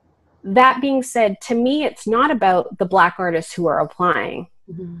 That being said, to me, it's not about the Black artists who are applying.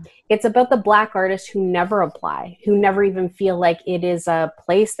 It's about the Black artists who never apply, who never even feel like it is a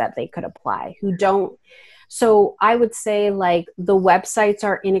place that they could apply, who don't. So I would say like the websites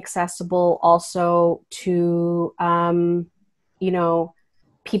are inaccessible also to,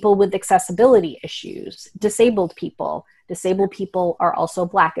 people with accessibility issues, disabled people. Disabled people are also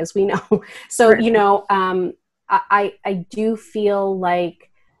Black, as we know. So, I do feel like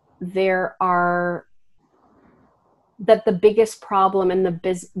that the biggest problem and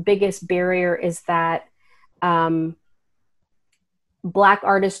the biggest barrier is that Black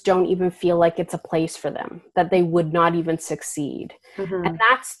artists don't even feel like it's a place for them, that they would not even succeed. And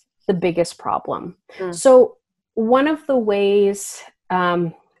that's the biggest problem. So one of the ways,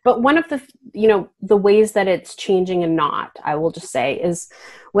 But one of the, the ways that it's changing and not, I will just say, is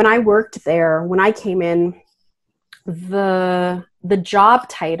when I worked there, when I came in, the job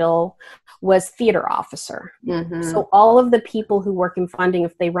title was theater officer. Mm-hmm. So all of the people who work in funding,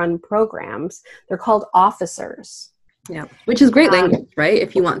 if they run programs, they're called officers. Yeah, which is great language, right?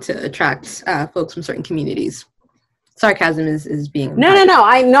 If you want to attract folks from certain communities. Sarcasm is being No.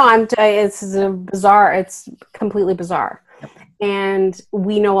 I know. It's bizarre. It's completely bizarre. And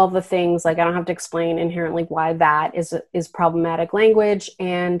we know all the things, like I don't have to explain inherently why that is problematic language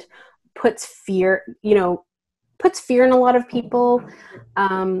and puts fear in a lot of people.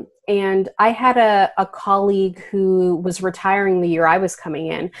 And I had a colleague who was retiring the year I was coming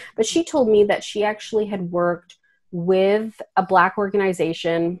in, but she told me that she actually had worked with a Black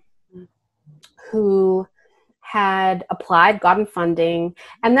organization who had applied, gotten funding,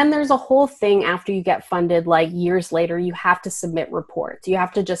 and then there's a whole thing after you get funded, like years later, you have to submit reports. You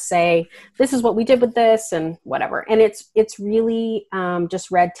have to just say, this is what we did with this and whatever. And it's really just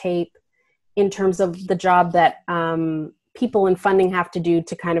red tape in terms of the job that people in funding have to do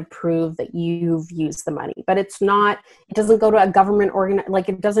to kind of prove that you've used the money. But it doesn't go to a government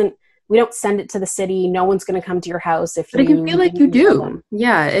we don't send it to the city. No one's going to come to your house if but it can feel like you do.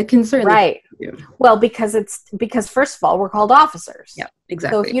 Yeah, it can certainly. Right. Well, because first of all, we're called officers. Yeah,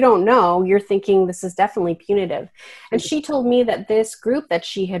 exactly. So if you don't know, you're thinking this is definitely punitive. And she told me that this group that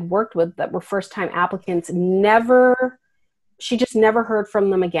she had worked with that were first-time applicants she just never heard from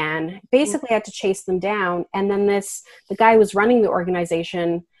them again. Basically had to chase them down. And then the guy who was running the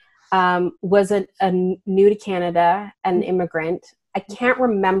organization was a new to Canada, an immigrant. I can't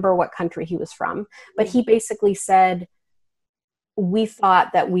remember what country he was from, but he basically said, we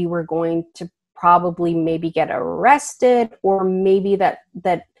thought that we were going to probably maybe get arrested, or maybe that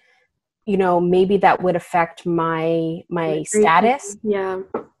maybe that would affect my status. Yeah.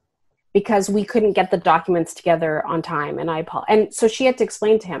 Because we couldn't get the documents together on time, and so she had to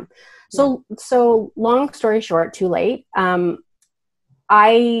explain to him. So long story short, too late.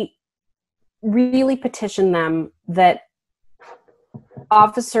 I really petitioned them that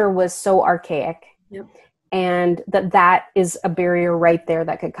officer was so archaic. Yep. And that is a barrier right there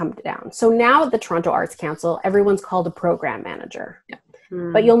that could come down. So now at the Toronto Arts Council, everyone's called a program manager. Yep.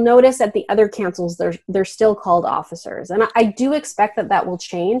 But you'll notice at the other councils, they're still called officers. And I do expect that will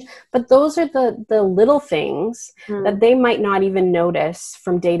change. But those are the little things that they might not even notice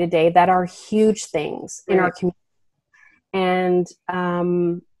from day to day that are huge things in our community. And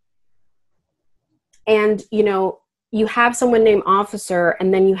you have someone named officer,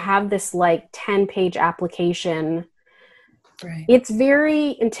 and then you have this 10-page application. Right. It's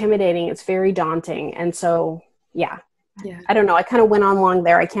very intimidating. It's very daunting. And so, yeah. I don't know. I kind of went on long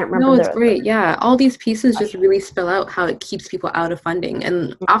there. I can't remember. No, it's great. Yeah. All these pieces just really spell out how it keeps people out of funding.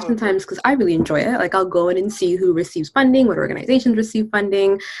 And oftentimes, because I really enjoy it, I'll go in and see who receives funding, what organizations receive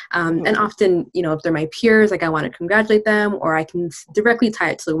funding. And often, if they're my peers, I want to congratulate them, or I can directly tie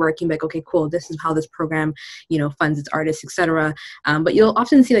it to the work and be like, okay, cool. This is how this program, funds its artists, etc. But you'll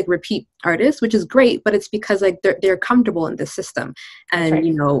often see repeat artists, which is great, but it's because they're comfortable in this system. And,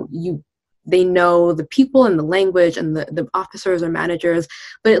 they know the people and the language and the officers or managers,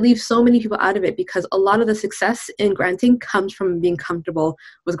 but it leaves so many people out of it because a lot of the success in granting comes from being comfortable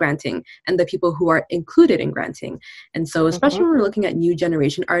with granting and the people who are included in granting. And so especially when we're looking at new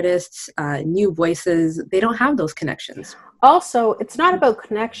generation artists, new voices, they don't have those connections. Also, it's not about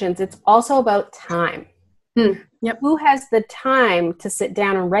connections. It's also about time. Yep. Who has the time to sit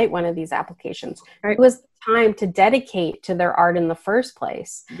down and write one of these applications? Right. Who has the time to dedicate to their art in the first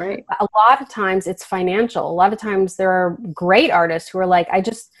place? Right. A lot of times it's financial. A lot of times there are great artists who are like, I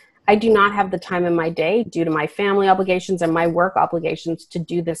do not have the time in my day due to my family obligations and my work obligations to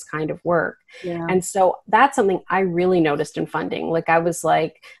do this kind of work. Yeah. And so that's something I really noticed in funding. I was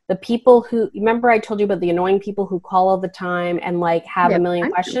like, the people who, remember I told you about the annoying people who call all the time and have a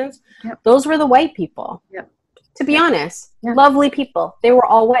million questions? Yep. Those were the white people. Yep. To be honest, lovely people. They were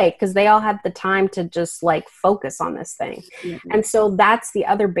all white because they all had the time to just focus on this thing. Mm-hmm. And so that's the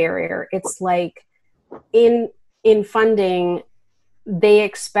other barrier. It's in funding, they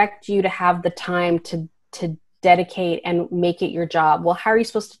expect you to have the time to dedicate and make it your job. Well, how are you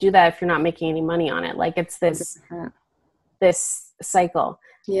supposed to do that if you're not making any money on it? It's this cycle.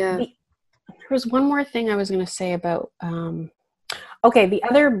 Yeah. There was one more thing I was going to say about, the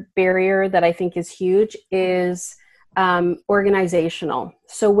other barrier that I think is huge is organizational.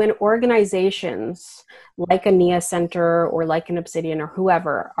 So when organizations like a Nia Centre or like an Obsidian or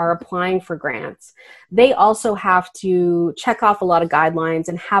whoever are applying for grants, they also have to check off a lot of guidelines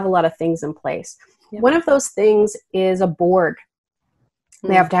and have a lot of things in place. Yep. One of those things is a board.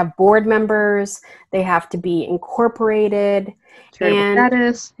 They have to have board members. They have to be incorporated. Charitable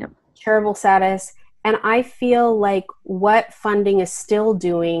status. Yep. Charitable status. And I feel like what funding is still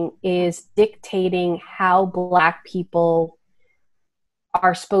doing is dictating how Black people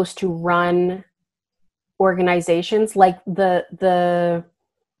are supposed to run organizations, like the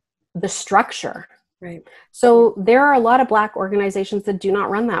structure. Right. So there are a lot of Black organizations that do not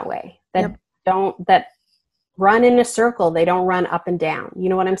run that way, that run in a circle. They don't run up and down. You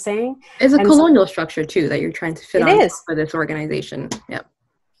know what I'm saying? It's a colonial structure too that you're trying to fit on for this organization. Yep.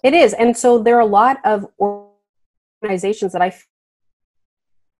 It is. And so there are a lot of organizations that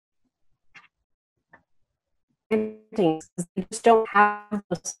they just don't have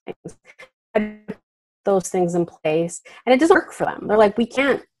those things in place, and it doesn't work for them. They're like, we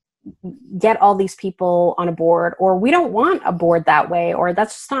can't get all these people on a board, or we don't want a board that way, or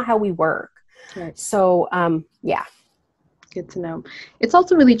that's just not how we work. Right. So yeah. Good to know. It's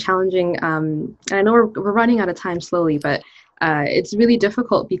also really challenging, and I know we're running out of time slowly, but it's really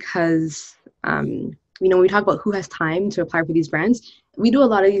difficult because when we talk about who has time to apply for these grants, we do a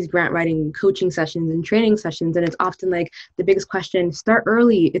lot of these grant writing coaching sessions and training sessions, and it's often like the biggest question: start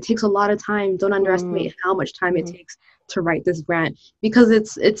early. It takes a lot of time. Don't underestimate how much time it takes to write this grant, because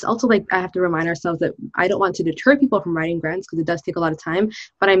it's also like I have to remind ourselves that I don't want to deter people from writing grants because it does take a lot of time,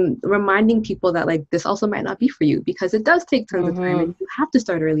 but I'm reminding people that like this also might not be for you because it does take tons of time and you have to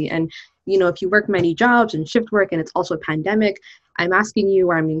start early. And if you work many jobs and shift work and it's also a pandemic, I'm asking you,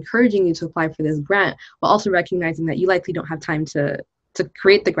 or I'm encouraging you to apply for this grant, while also recognizing that you likely don't have time to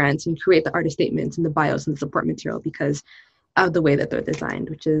create the grants and create the artist statements and the bios and the support material because of the way that they're designed,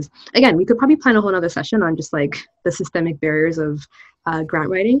 which is, again, we could probably plan a whole other session on just like the systemic barriers of grant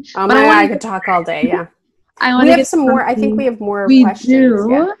writing. Oh my God, I could talk all day. Yeah. We have some more. I think we have more questions. Do.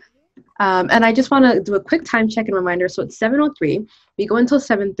 Yeah. And I just want to do a quick time check and reminder. So it's 7:03. We go until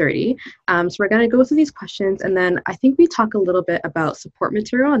 7:30. So we're going to go through these questions, and then I think we talk a little bit about support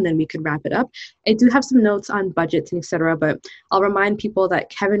material, and then we could wrap it up. I do have some notes on budgets and etc. But I'll remind people that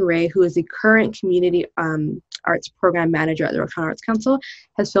Kevin Ray, who is the current community arts program manager at the Rocktown Arts Council,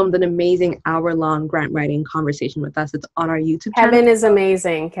 has filmed an amazing hour-long grant writing conversation with us. It's on our YouTube channel. Kevin is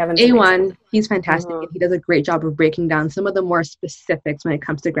amazing. Kevin's A1. amazing. He's fantastic. And he does a great job of breaking down some of the more specifics when it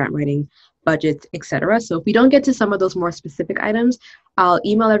comes to grant writing, budgets, etc. So if we don't get to some of those more specific items, I'll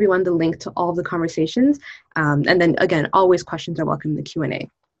email everyone the link to all of the conversations. And then again, always questions are welcome in the Q&A.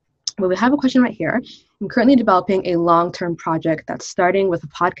 Well, we have a question right here. I'm currently developing a long-term project that's starting with a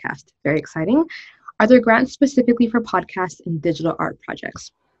podcast. Very exciting. Are there grants specifically for podcasts and digital art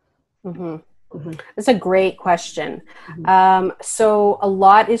projects? That's a great question. So a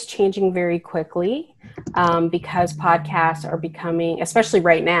lot is changing very quickly because podcasts are becoming, especially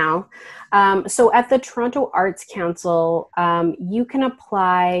right now. So at the Toronto Arts Council, you can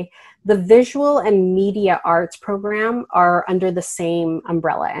apply. The visual and media arts program are under the same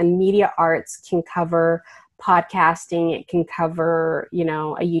umbrella, and media arts can cover podcasting. It can cover, a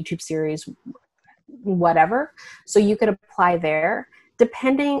YouTube series, whatever. So you could apply there.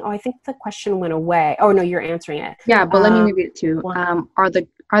 Depending, I think the question went away. Oh no, you're answering it. Yeah, but let me read it too.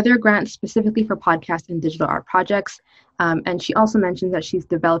 Are there grants specifically for podcast and digital art projects? And she also mentions that she's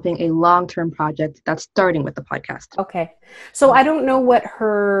developing a long-term project that's starting with the podcast. Okay, so I don't know what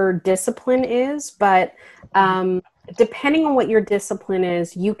her discipline is, but depending on what your discipline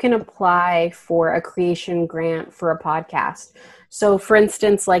is, you can apply for a creation grant for a podcast. So for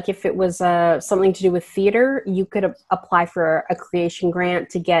instance, like if it was something to do with theater, you could apply for a creation grant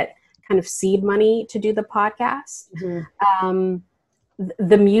to get kind of seed money to do the podcast.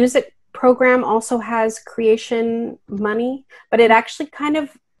 The music program also has creation money, but it actually kind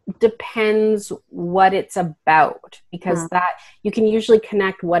of depends what it's about, because that you can usually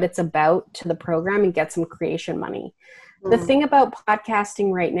connect what it's about to the program and get some creation money. The thing about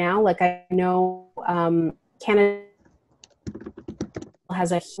podcasting right now, like I know Canada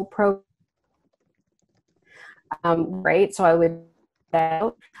has a whole program, right? So I would,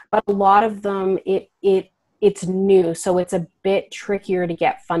 but a lot of them, it's new, so it's a bit trickier to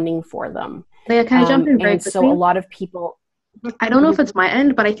get funding for them. Leah, can I jump in very quickly? So a lot of people, I don't know if it's my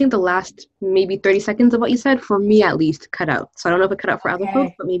end, but I think the last maybe 30 seconds of what you said, for me at least, cut out. So I don't know if it cut out for other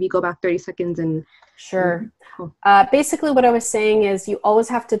folks, but maybe go back 30 seconds and... Sure. Cool. Basically what I was saying is you always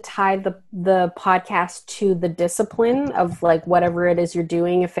have to tie the podcast to the discipline of like whatever it is you're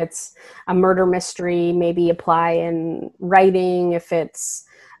doing. If it's a murder mystery, maybe apply in writing. If it's...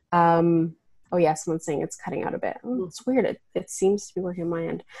 oh yeah, someone's saying it's cutting out a bit. It's weird. It seems to be working on my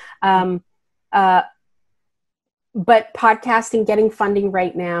end. But podcasting, getting funding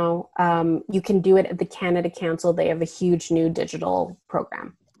right now, you can do it at the Canada Council. They have a huge new digital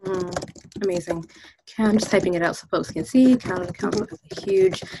program. Amazing. Okay, I'm just typing it out so folks can see. Canada Council is a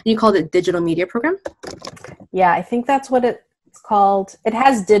huge, you called it digital media program? Yeah, I think that's what it's called. It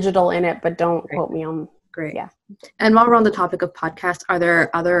has digital in it, but don't Great. quote me on. Great. Yeah. And while we're on the topic of podcasts, are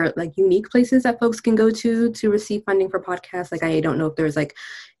there other like unique places that folks can go to receive funding for podcasts? Like, I don't know if there's like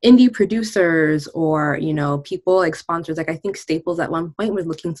indie producers or, you know, people like sponsors. Like, I think Staples at one point was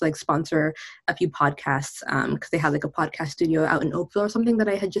looking to like sponsor a few podcasts because they had like a podcast studio out in Oakville or something that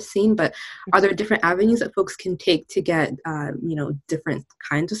I had just seen. But are there different avenues that folks can take to get, you know, different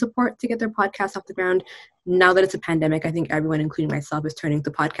kinds of support to get their podcasts off the ground? Now that it's a pandemic, I think everyone, including myself, is turning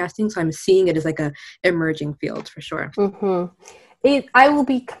to podcasting. So I'm seeing it as like a emerging field for sure. I will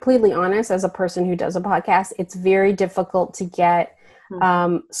be completely honest, as a person who does a podcast, it's very difficult to get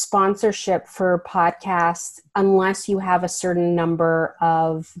sponsorship for podcasts unless you have a certain number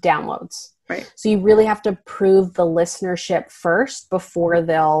of downloads. Right. So you really have to prove the listenership first before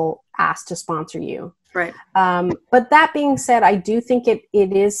they'll ask to sponsor you. Right. But that being said, I do think it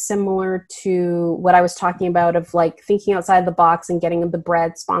is similar to what I was talking about of like thinking outside the box and getting the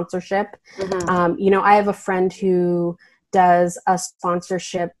bread sponsorship. You know, I have a friend who does a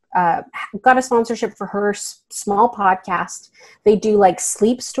sponsorship, got a sponsorship for her small podcast. They do like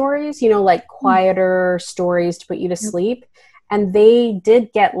sleep stories, you know, like quieter stories to put you to sleep. And they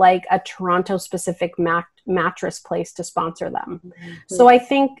did get like a Toronto specific mattress place to sponsor them. So I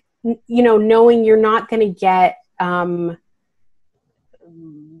think, you know, knowing you're not going to get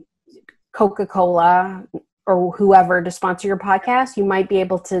Coca-Cola or whoever to sponsor your podcast, you might be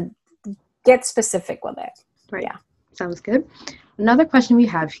able to get specific with it. Right. Yeah. Sounds good. Another question we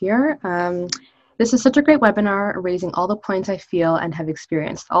have here. This is such a great webinar, raising all the points I feel and have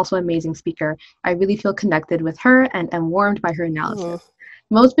experienced. Also amazing speaker. I really feel connected with her and am warmed by her analysis.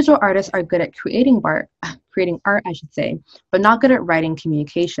 Most visual artists are good at creating art, I should say, but not good at writing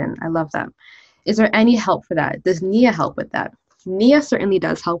communication. I love that. Is there any help for that? Does Nia help with that? Nia certainly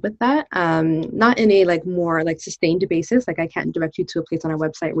does help with that. Not in a like more like sustained basis. Like I can't direct you to a place on our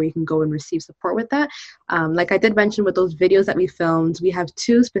website where you can go and receive support with that. Like I did mention with those videos that we filmed, we have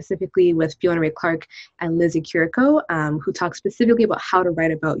two specifically with Fiona Ray Clark and Lizzie Curico, who talk specifically about how to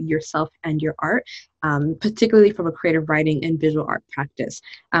write about yourself and your art, particularly from a creative writing and visual art practice.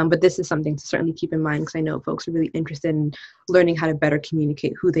 But this is something to certainly keep in mind because I know folks are really interested in learning how to better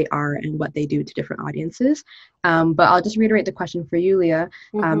communicate who they are and what they do to different audiences. But I'll just reiterate the question for you, Leah.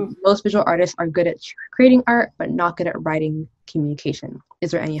 Most visual artists are good at creating art, but not good at writing communication.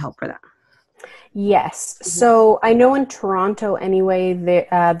 Is there any help for that? Yes. So I know in Toronto anyway,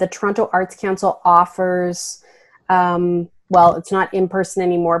 the Toronto Arts Council offers, well, it's not in person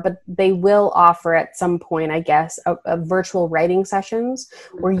anymore, but they will offer at some point, I guess, a virtual writing sessions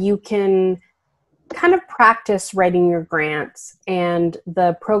where you can kind of practice writing your grants, and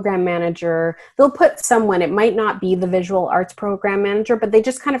the program manager, they'll put someone, it might not be the visual arts program manager, but they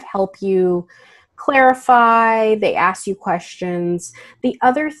just kind of help you clarify, they ask you questions. The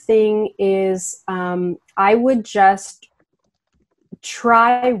other thing is I would just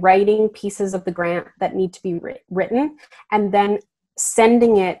try writing pieces of the grant that need to be written and then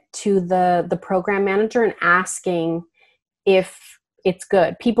sending it to the program manager and asking if it's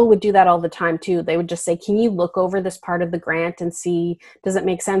good. People would do that all the time too. They would just say, can you look over this part of the grant and see, does it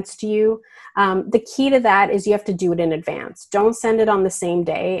make sense to you? The key to that is you have to do it in advance. Don't send it on the same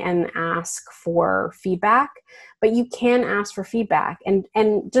day and ask for feedback, but you can ask for feedback and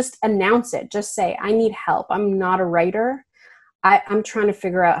just announce it. Just say, I need help. I'm not a writer. I'm trying to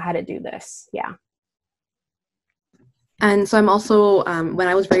figure out how to do this. Yeah. And so I'm also, when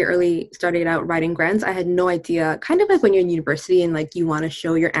I was very early starting out writing grants, I had no idea, kind of like when you're in university and like you want to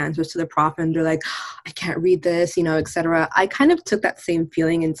show your answers to the prof and they're like, I can't read this, you know, etc. I kind of took that same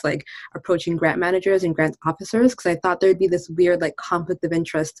feeling into like approaching grant managers and grant officers because I thought there'd be this weird like conflict of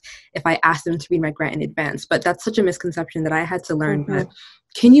interest if I asked them to read my grant in advance. But that's such a misconception that I had to learn. But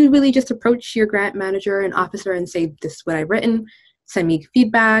can you really just approach your grant manager and officer and say, this is what I've written? Send me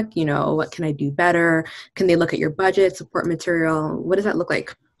feedback, you know, what can I do better? Can they look at your budget, support material? What does that look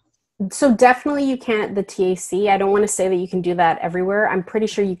like? So definitely you can at the TAC. I don't want to say that you can do that everywhere. I'm pretty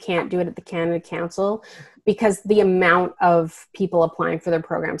sure you can't do it at the Canada Council because the amount of people applying for their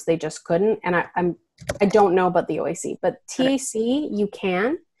programs, they just couldn't. And I don't know about the OAC, but TAC you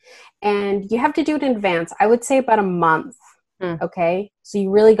can, and you have to do it in advance. I would say about a month. Okay. So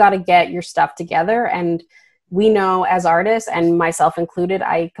you really got to get your stuff together, and we know as artists, and myself included,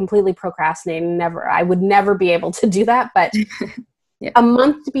 I completely procrastinate and I would never be able to do that. But a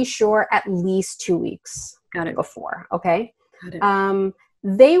month to be sure, at least 2 weeks. Got it. before. Okay. Got it.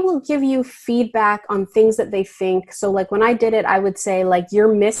 They will give you feedback on things that they think. So like when I did it, I would say like,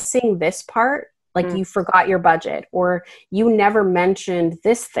 you're missing this part. Like you forgot your budget, or you never mentioned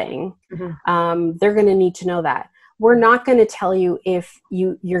this thing. They're going to need to know that. We're not going to tell you if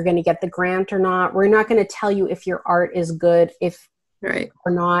you're going to get the grant or not. We're not going to tell you if your art is good, or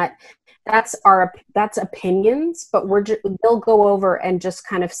not. That's opinions, but they'll go over and just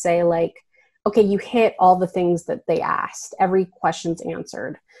kind of say like, okay, you hit all the things that they asked. Every question's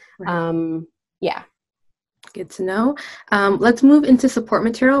answered. Right. Yeah. Good to know. Let's move into support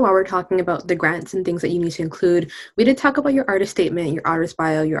material while we're talking about the grants and things that you need to include. We did talk about your artist statement, your artist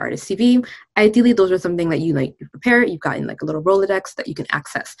bio, your artist CV. Ideally, those are something that you prepare. You've got in like a little Rolodex that you can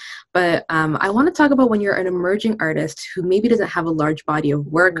access. But I want to talk about when you're an emerging artist who maybe doesn't have a large body of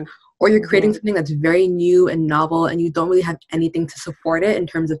work, or you're creating something that's very new and novel and you don't really have anything to support it in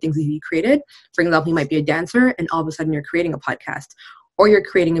terms of things that you created. For example, you might be a dancer and all of a sudden you're creating a podcast, or you're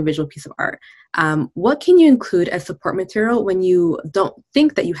creating a visual piece of art. What can you include as support material when you don't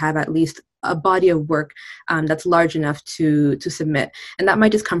think that you have at least a body of work that's large enough to submit? And that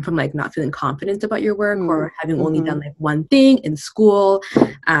might just come from like not feeling confident about your work, or having only done like one thing in school.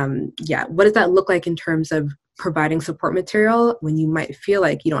 What does that look like in terms of providing support material when you might feel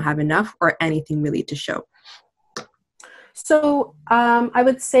like you don't have enough or anything really to show? So I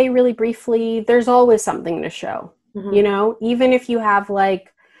would say really briefly, there's always something to show. You know, even if you have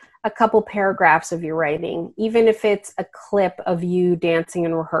like a couple paragraphs of your writing, even if it's a clip of you dancing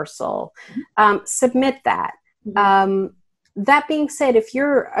in rehearsal, submit that. That being said, if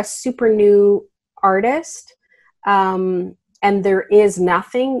you're a super new artist and there is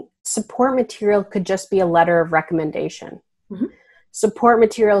nothing, support material could just be a letter of recommendation. Support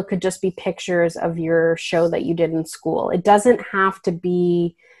material could just be pictures of your show that you did in school. It doesn't have to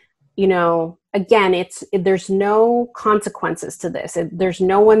be, you know, again, there's no consequences to this. There's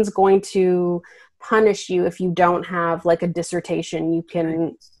no one's going to punish you if you don't have like a dissertation you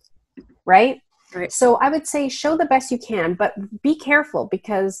can, right? So I would say show the best you can, but be careful,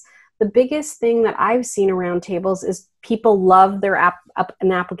 because the biggest thing that I've seen around tables is people love their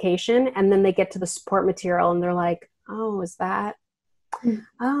an application, and then they get to the support material and they're like, oh, is that?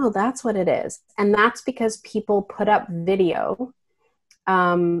 Oh, that's what it is. And that's because people put up video.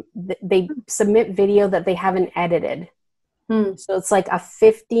 They submit video that they haven't edited. So it's like a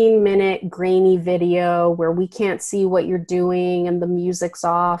 15-minute grainy video where we can't see what you're doing and the music's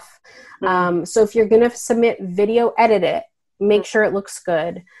off. So if you're going to submit video, edit it. Make sure it looks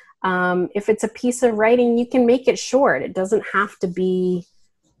good. If it's a piece of writing, you can make it short. It doesn't have to be,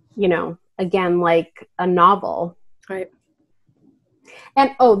 you know, again, like a novel. Right.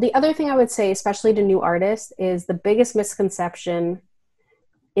 And the other thing I would say, especially to new artists, is the biggest misconception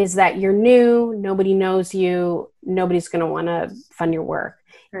is that you're new, nobody knows you, nobody's going to want to fund your work.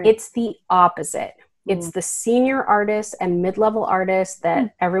 It's the opposite. It's the senior artists and mid-level artists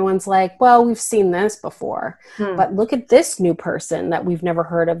that everyone's like, well, we've seen this before, but look at this new person that we've never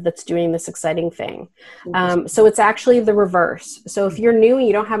heard of that's doing this exciting thing. So it's actually the reverse. So if you're new and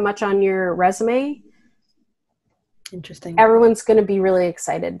you don't have much on your resume, interesting, everyone's going to be really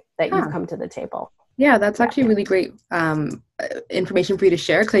excited that you've come to the table. Yeah, that's actually really great information for you to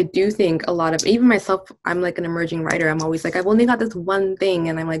share, because I do think a lot of, even myself, I'm like an emerging writer. I'm always like, I've only got this one thing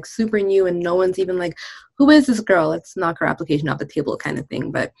and I'm like super new and no one's even like, who is this girl? Let's knock her application off the table kind of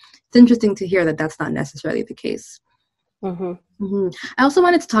thing. But it's interesting to hear that that's not necessarily the case. I also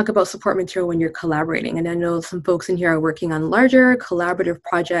wanted to talk about support material when you're collaborating. And I know some folks in here are working on larger collaborative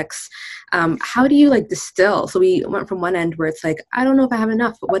projects. How do you like distill? So we went from one end where it's like, I don't know if I have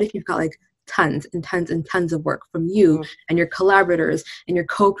enough, but what if you've got like tons and tons and tons of work from you and your collaborators and your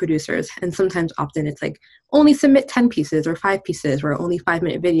co-producers? And sometimes often it's like only submit 10 pieces or 5 pieces or only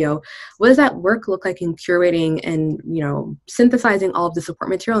 5-minute video. What does that work look like in curating and, you know, synthesizing all of the support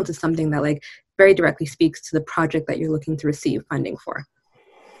material into something that like very directly speaks to the project that you're looking to receive funding for?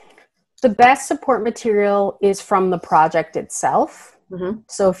 The best support material is from the project itself.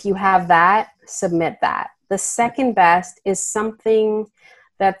 So if you have that, submit that. The second best is something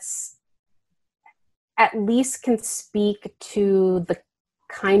that's at least can speak to the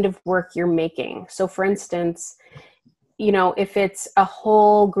kind of work you're making. So for instance, you know, if it's a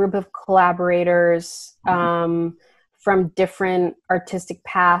whole group of collaborators from different artistic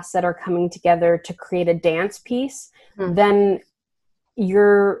paths that are coming together to create a dance piece, then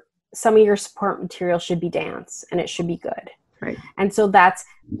some of your support material should be dance and it should be good. And so that's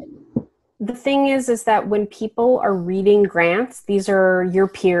the thing is that when people are reading grants, these are your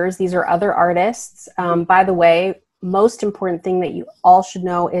peers, these are other artists. By the way, most important thing that you all should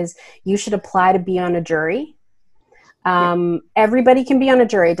know is you should apply to be on a jury. Everybody can be on a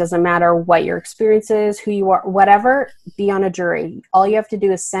jury. It doesn't matter what your experience is, who you are, whatever, be on a jury. All you have to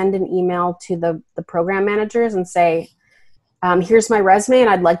do is send an email to the program managers and say, here's my resume and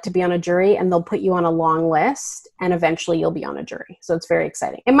I'd like to be on a jury, and they'll put you on a long list and eventually you'll be on a jury. So it's very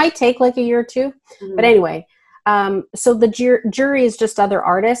exciting. It might take like a year or two, but anyway, so the jury is just other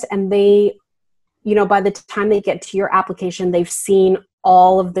artists, and they, you know, by the time they get to your application, they've seen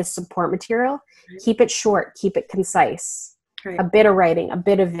all of this support material. Keep it short, keep it concise. Right. A bit of writing, a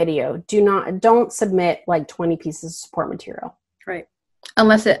bit of video. Don't submit like 20 pieces of support material. Right.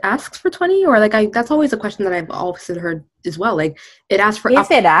 Unless it asks for 20, or like that's always a question that I've always heard as well. Like it asks for it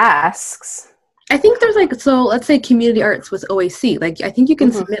asks. I think there's like, so let's say community arts with OAC. Like I think you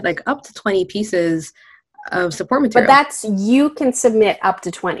can submit like up to 20 pieces of support material. But you can submit up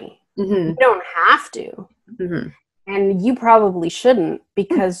to 20. You don't have to. And you probably shouldn't,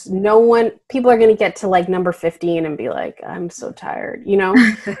 because people are going to get to like number 15 and be like, I'm so tired, you know?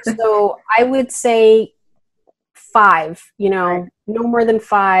 So I would say 5, you know, right. No more than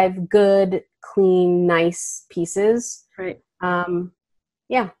 5 good, clean, nice pieces. Right.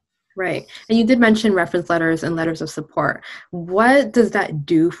 Yeah. Right. And you did mention reference letters and letters of support. What does that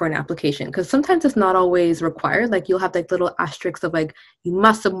do for an application? Because sometimes it's not always required. Like you'll have like little asterisks of like, you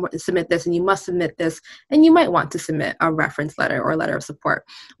must submit this and you must submit this. And you might want to submit a reference letter or a letter of support.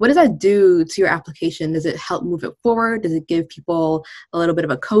 What does that do to your application? Does it help move it forward? Does it give people a little bit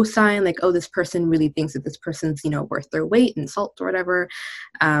of a cosign? Like, oh, this person really thinks that this person's, you know, worth their weight in salt or whatever.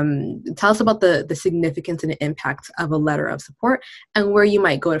 Tell us about the significance and the impact of a letter of support and where you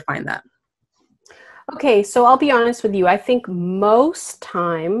might go to find that. Okay, so I'll be honest with you. I think most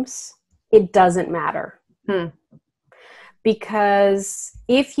times it doesn't matter. Because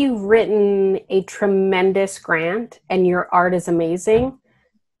if you've written a tremendous grant and your art is amazing,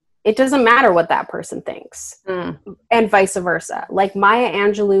 it doesn't matter what that person thinks. And vice versa. Like Maya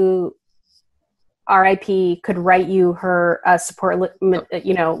Angelou, RIP, could write you her support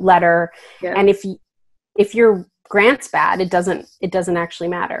letter. Yeah. And if your grant's bad, it doesn't actually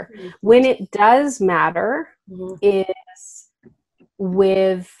matter. When it does matter is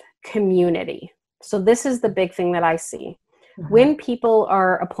with community. So this is the big thing that I see. When people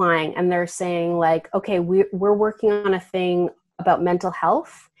are applying and they're saying like, okay, we're working on a thing about mental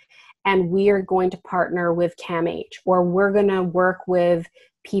health and we are going to partner with CAMH, or we're going to work with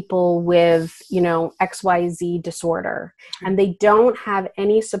people with, you know, XYZ disorder, and they don't have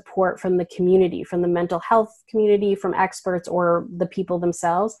any support from the community, from the mental health community, from experts or the people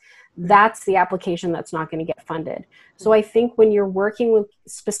themselves, that's the application that's not going to get funded. So I think when you're working with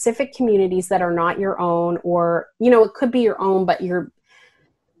specific communities that are not your own, or, you know, it could be your own, but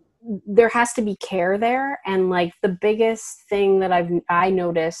there has to be care there. And like the biggest thing that I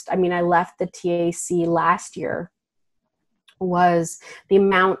noticed, I mean, I left the TAC last year, was the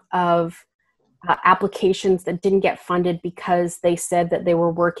amount of applications that didn't get funded because they said that they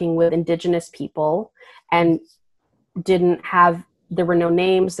were working with Indigenous people and there were no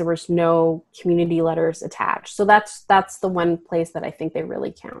names, there was no community letters attached. So that's the one place that I think they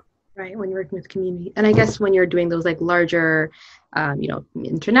really count. Right, when you're working with community. And I guess when you're doing those like larger,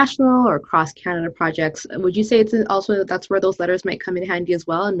 international or cross-Canada projects, would you say it's also that's where those letters might come in handy as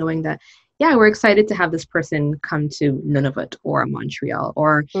well, and knowing that, yeah, we're excited to have this person come to Nunavut or Montreal,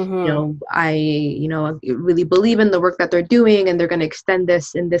 or, I really believe in the work that they're doing and they're going to extend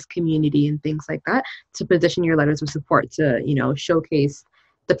this in this community and things like that, to position your letters of support to, showcase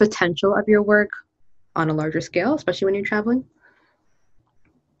the potential of your work on a larger scale, especially when you're traveling.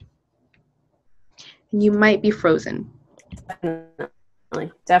 And you might be frozen.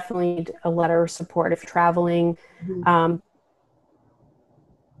 Definitely need a letter of support if you're traveling.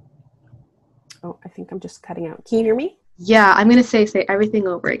 I think I'm just cutting out. Can you hear me? Yeah, I'm going to say everything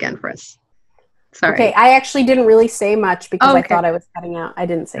over again for us. Sorry. Okay, I actually didn't really say much because I thought I was cutting out. I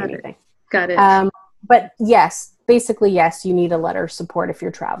didn't say anything. Got it. But yes, basically, yes, you need a letter of support if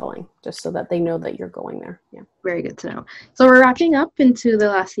you're traveling, just so that they know that you're going there. Yeah. Very good to know. So we're wrapping up into the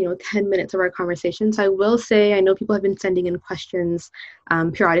last, 10 minutes of our conversation. So I will say, I know people have been sending in questions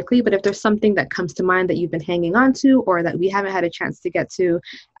periodically, but if there's something that comes to mind that you've been hanging on to or that we haven't had a chance to get to,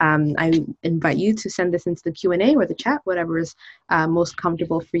 I invite you to send this into the Q&A or the chat, whatever is most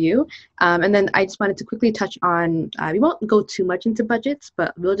comfortable for you. And then I just wanted to quickly touch on, we won't go too much into budgets,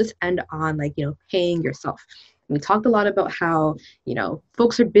 but we'll just end on paying yourself. We talked a lot about how,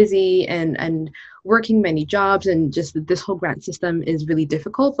 folks are busy and working many jobs, and just that this whole grant system is really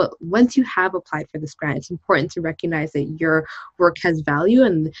difficult. But once you have applied for this grant, it's important to recognize that your work has value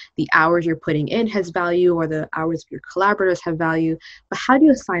and the hours you're putting in has value, or the hours of your collaborators have value. But how do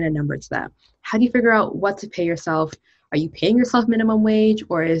you assign a number to that? How do you figure out what to pay yourself? Are you paying yourself minimum wage,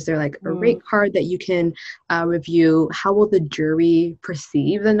 or is there like a rate card that you can review? How will the jury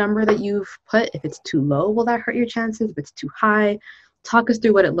perceive the number that you've put? If it's too low, will that hurt your chances? If it's too high? Talk us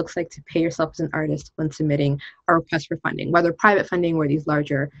through what it looks like to pay yourself as an artist when submitting a request for funding, whether private funding or these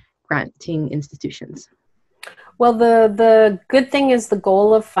larger granting institutions. Well, the good thing is the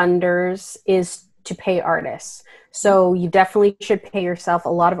goal of funders is to pay artists. So you definitely should pay yourself. A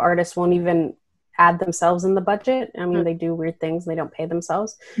lot of artists won't even add themselves in the budget. I mean, they do weird things. They don't pay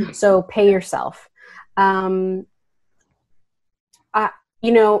themselves. So pay yourself.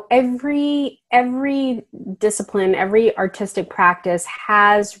 Every discipline, every artistic practice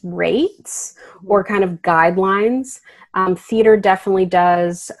has rates or kind of guidelines. Theater definitely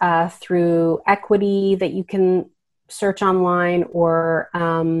does through equity that you can search online, or,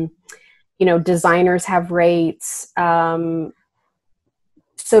 designers have rates.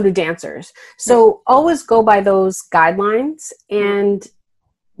 So do dancers. So always go by those guidelines,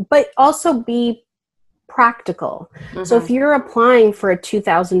 but also be practical. So if you're applying for a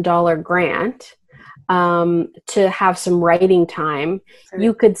 $2,000 grant to have some writing time,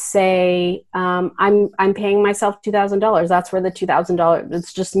 you could say, I'm paying myself $2,000. That's where the $2,000,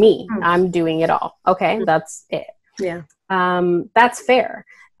 it's just me. I'm doing it all. Okay. That's it. Yeah. That's fair.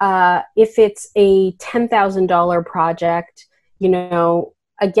 If it's a $10,000 project,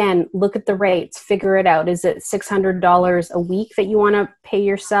 again, look at the rates, figure it out. Is it $600 a week that you want to pay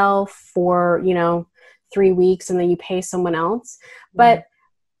yourself for, 3 weeks, and then you pay someone else? But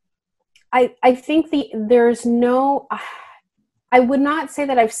I think I would not say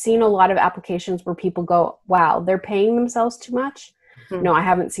that I've seen a lot of applications where people go, wow, they're paying themselves too much. No, I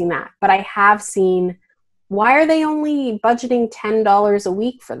haven't seen that. But I have seen, why are they only budgeting $10 a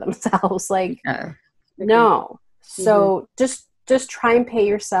week for themselves? No. So just try and pay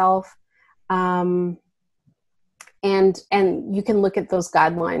yourself. And you can look at those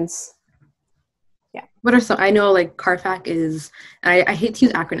guidelines. Yeah. What are some, I know CARFAC is, I hate to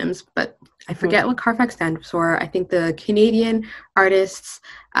use acronyms, but I forget what CARFAC stands for. I think the Canadian Artists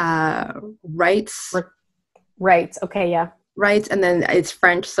Rights. Rights. Okay. Yeah. Rights. And then it's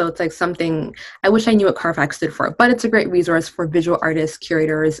French. So it's something, I wish I knew what CARFAC stood for, but it's a great resource for visual artists,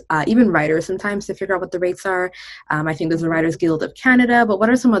 curators, even writers sometimes to figure out what the rates are. I think there's the Writers Guild of Canada, but what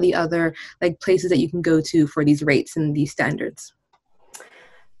are some of the other places that you can go to for these rates and these standards?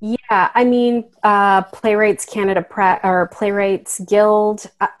 Yeah, I mean, Playwrights Canada or Playwrights Guild,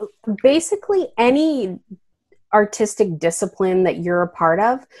 basically any artistic discipline that you're a part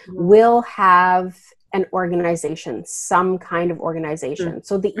of will have an organization, some kind of organization.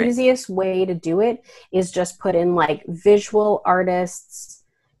 So the easiest way to do it is just put in visual artists,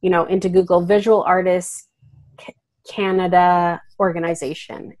 into Google, visual artists Canada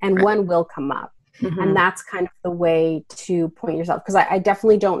organization, and one will come up. And that's kind of the way to point yourself, because I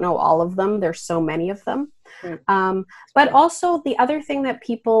definitely don't know all of them. There's so many of them. But also the other thing that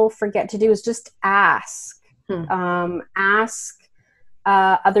people forget to do is just ask. Ask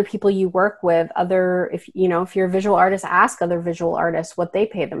other people you work with, if you're a visual artist, ask other visual artists what they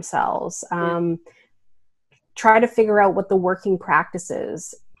pay themselves. Try to figure out what the working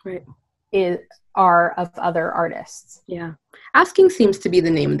practices are of other artists. Yeah. Asking seems to be the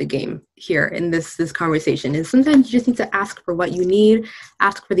name of the game here in this conversation. Is sometimes you just need to ask for what you need,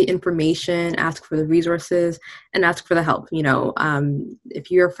 ask for the information, ask for the resources, and ask for the help. If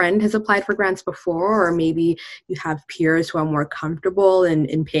your friend has applied for grants before, or maybe you have peers who are more comfortable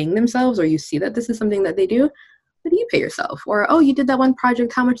in paying themselves, or you see that this is something that they do, what do you pay yourself? Or, oh, you did that one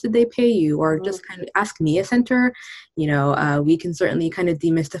project, how much did they pay you? Or just kind of ask Nia Centre. We can certainly kind of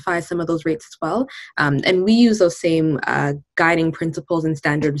demystify some of those rates as well. And we use those same guiding principles and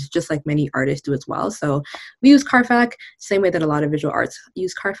standards just like many artists do as well. So we use CARFAC, same way that a lot of visual arts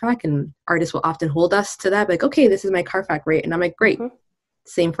use CARFAC, and artists will often hold us to that, okay, this is my CARFAC rate. And I'm like, great,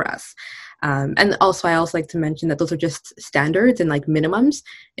 same for us. And also, I also like to mention that those are just standards and minimums,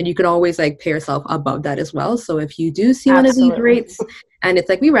 and you can always pay yourself above that as well. So if you do see one of these rates and it's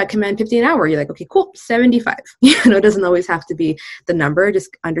we recommend 50 an hour, you're okay, cool, 75. It doesn't always have to be the number.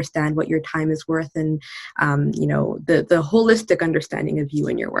 Just understand what your time is worth, and the holistic understanding of you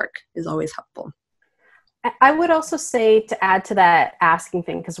and your work is always helpful. I would also say, to add to that asking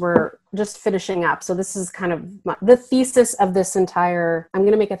thing, because we're just finishing up. So this is kind of the thesis of this entire, I'm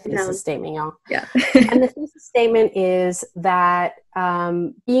going to make a thesis statement, y'all. Yeah. And the thesis statement is that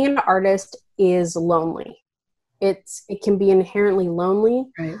being an artist is lonely. It can be inherently lonely,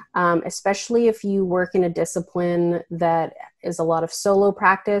 right. Especially if you work in a discipline that is a lot of solo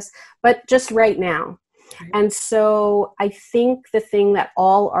practice, but just right now. And so I think the thing that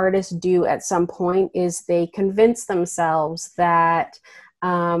all artists do at some point is they convince themselves that,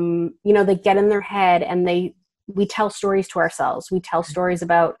 they get in their head and we tell stories to ourselves. We tell stories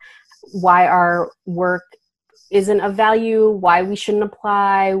about why our work isn't of value, why we shouldn't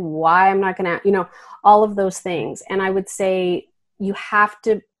apply, why I'm not going to, all of those things. And I would say you have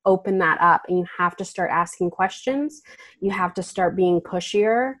to open that up and you have to start asking questions. You have to start being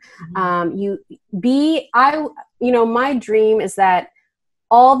pushier. My dream is that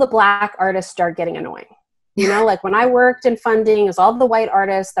all the Black artists start getting annoying. Like when I worked in funding, it was all the white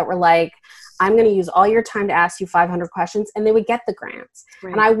artists that were like, I'm going to use all your time to ask you 500 questions, and they would get the grants.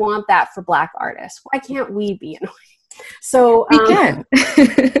 Right. And I want that for Black artists. Why can't we be annoying? So we can.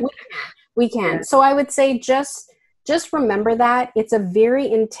 We can. Yeah. So I would say just remember that it's a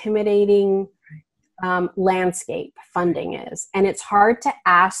very intimidating landscape, funding is, and it's hard to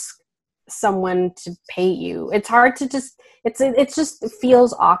ask someone to pay you. It's hard to it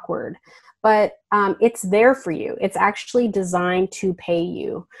feels awkward, but it's there for you. It's actually designed to pay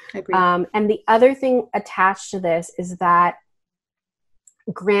you. I agree. And the other thing attached to this is that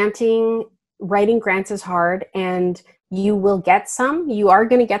writing grants is hard, and you will get some. You are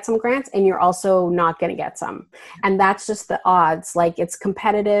going to get some grants, and you're also not going to get some. And that's just the odds. Like, it's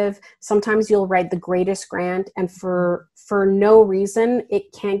competitive. Sometimes you'll write the greatest grant, and for no reason,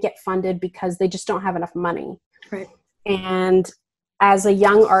 it can't get funded because they just don't have enough money. Right. And as a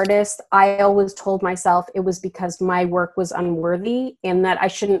young artist, I always told myself it was because my work was unworthy and that I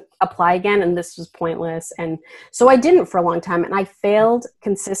shouldn't apply again, and this was pointless. And so I didn't for a long time, and I failed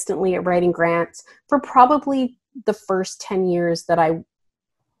consistently at writing grants for probably the first 10 years that I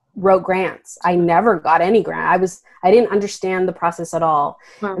wrote grants. I never got any grant. I didn't understand the process at all.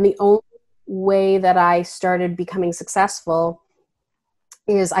 Wow. And the only way that I started becoming successful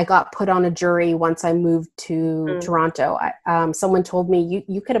is I got put on a jury once I moved to Toronto. Someone told me,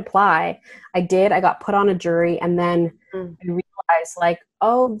 you could apply. I did. I got put on a jury, and then I realized, like,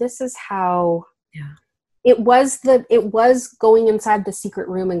 oh, this is how it was going inside the secret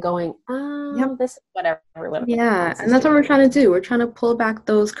room and going, this is whatever. Yeah, and that's what we're trying to do. We're trying to pull back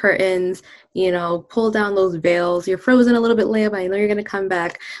those curtains, pull down those veils. You're frozen a little bit, Leah, but I know you're going to come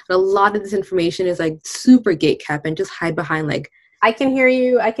back. But a lot of this information is like super gatekept and just hide behind like, I can hear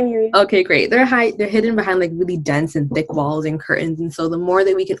you. Okay, great. They're hidden behind like really dense and thick walls and curtains. And so the more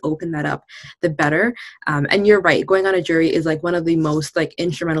that we can open that up, the better. And you're right. Going on a jury is like one of the most like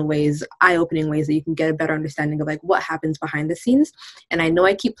instrumental ways, eye-opening ways that you can get a better understanding of like what happens behind the scenes. And I know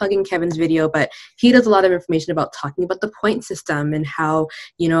I keep plugging Kevin's video, but he does a lot of information about talking about the point system and how,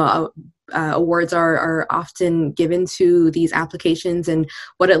 awards are often given to these applications and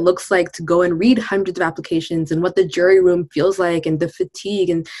what it looks like to go and read hundreds of applications and what the jury room feels like and the fatigue.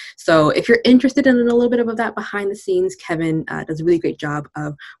 And so if you're interested in a little bit of that behind the scenes, Kevin does a really great job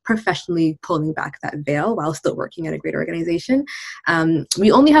of professionally pulling back that veil while still working at a great organization.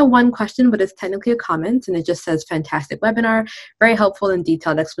 We only have one question, but it's technically a comment, and it just says, fantastic webinar, very helpful and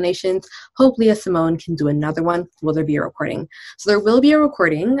detailed explanations. Hope Leah-Simone can do another one. Will there be a recording? So there will be a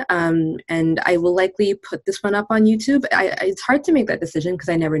recording. And I will likely put this one up on YouTube. It's hard to make that decision because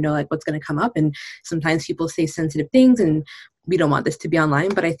I never know like what's going to come up. And sometimes people say sensitive things and we don't want this to be online.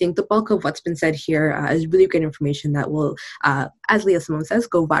 But I think the bulk of what's been said here is really good information that will, as Leah-Simone says,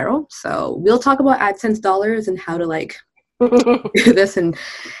 go viral. So we'll talk about AdSense dollars and how to like do this and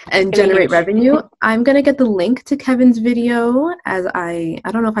generate revenue. I'm going to get the link to Kevin's video as I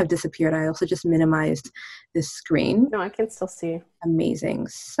don't know if I've disappeared. I also just minimized this screen. No, I can still see. Amazing.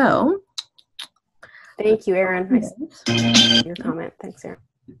 So thank you, Erin. Nice your comment. Thanks, Erin.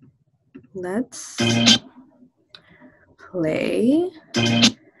 Let's play.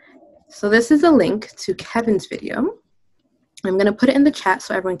 So this is a link to Kevin's video. I'm going to put it in the chat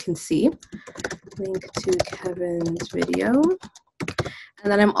so everyone can see. Link to Kevin's video.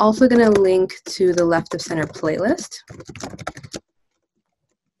 And then I'm also going to link to the Left of Center playlist.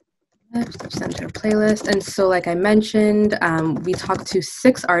 Left of Center playlist. And so like I mentioned, we talked to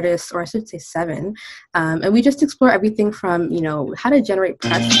 6 artists, or I should say 7, and we just explore everything from, how to generate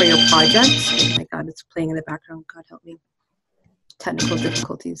press for your project. Oh my God, it's playing in the background. God help me. technical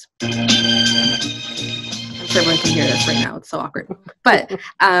difficulties. I'm sure everyone can hear this right now. It's so awkward. But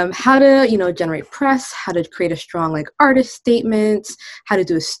how to, generate press, how to create a strong like artist statement, how to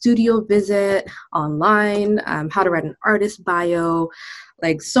do a studio visit online, how to write an artist bio,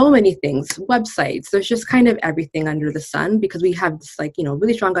 like so many things, websites. There's just kind of everything under the sun because we have this like,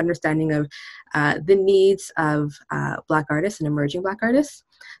 really strong understanding of the needs of Black artists and emerging Black artists.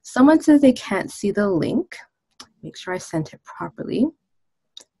 Someone says they can't see the link. Make sure I sent it properly.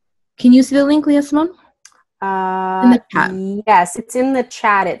 Can you see the link, Leah-Simone? In the chat. Yes, it's in the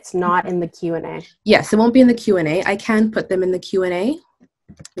chat. It's not in the Q&A. Yes, it won't be in the Q&A. I can put them in the Q&A.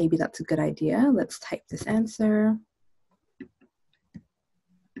 Maybe that's a good idea. Let's type this answer.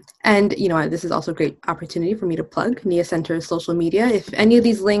 And, this is also a great opportunity for me to plug Nia Centre's social media. If any of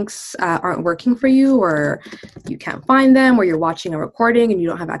these links aren't working for you or you can't find them or you're watching a recording and you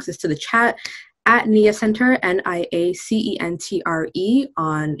don't have access to the chat, at Nia Centre, NIACENTRE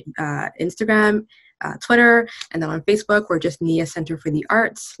on Instagram, Twitter, and then on Facebook, we're just Nia Centre for the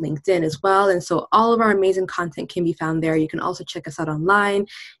Arts, LinkedIn as well. And so all of our amazing content can be found there. You can also check us out online,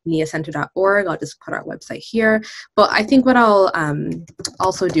 niacentre.org. I'll just put our website here. But I think what I'll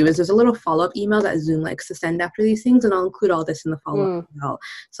also do is there's a little follow-up email that Zoom likes to send after these things, and I'll include all this in the follow-up email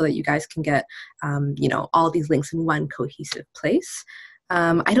so that you guys can get, all these links in one cohesive place.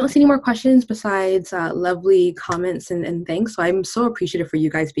 I don't see any more questions besides lovely comments and thanks. So I'm so appreciative for you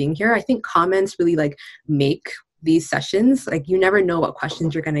guys being here. I think comments really like make these sessions. Like you never know what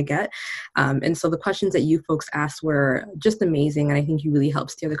questions you're going to get. And so the questions that you folks asked were just amazing. And I think you really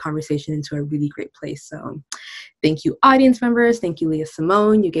helped steer the conversation into a really great place. So thank you, audience members. Thank you,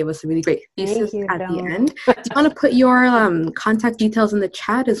 Leah-Simone. You gave us a really great thesis at the end. Do you want to put your contact details in the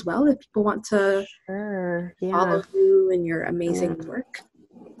chat as well if people want to follow you and your amazing work?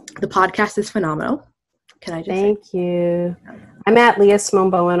 The podcast is phenomenal. Can I just Thank you. I'm at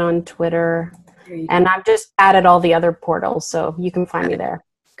Leah-Simone Bowen on Twitter. And I've just added all the other portals, so you can find me there.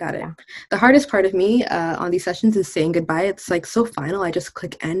 Got it. The hardest part of me on these sessions is saying goodbye. It's like so final. I just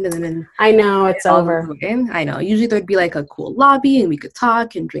click end and then I know it's over. I know. Usually there'd be like a cool lobby and we could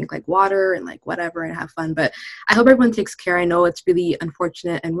talk and drink like water and like whatever and have fun. But I hope everyone takes care. I know it's really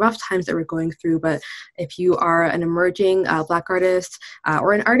unfortunate and rough times that we're going through. But if you are an emerging Black artist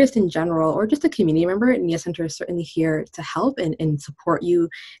or an artist in general or just a community member, Nia Centre is certainly here to help and support you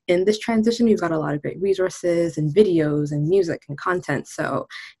in this transition. We've got a lot of great resources and videos and music and content. So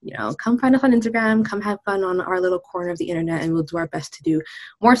come find us on Instagram, come have fun on our little corner of the internet, and we'll do our best to do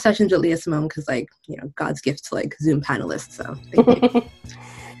more sessions with Leah-Simone because, God's gift to, Zoom panelists. So thank you.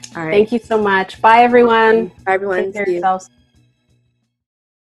 All right. Thank you so much. Bye, everyone. Bye, everyone. Take care of yourselves.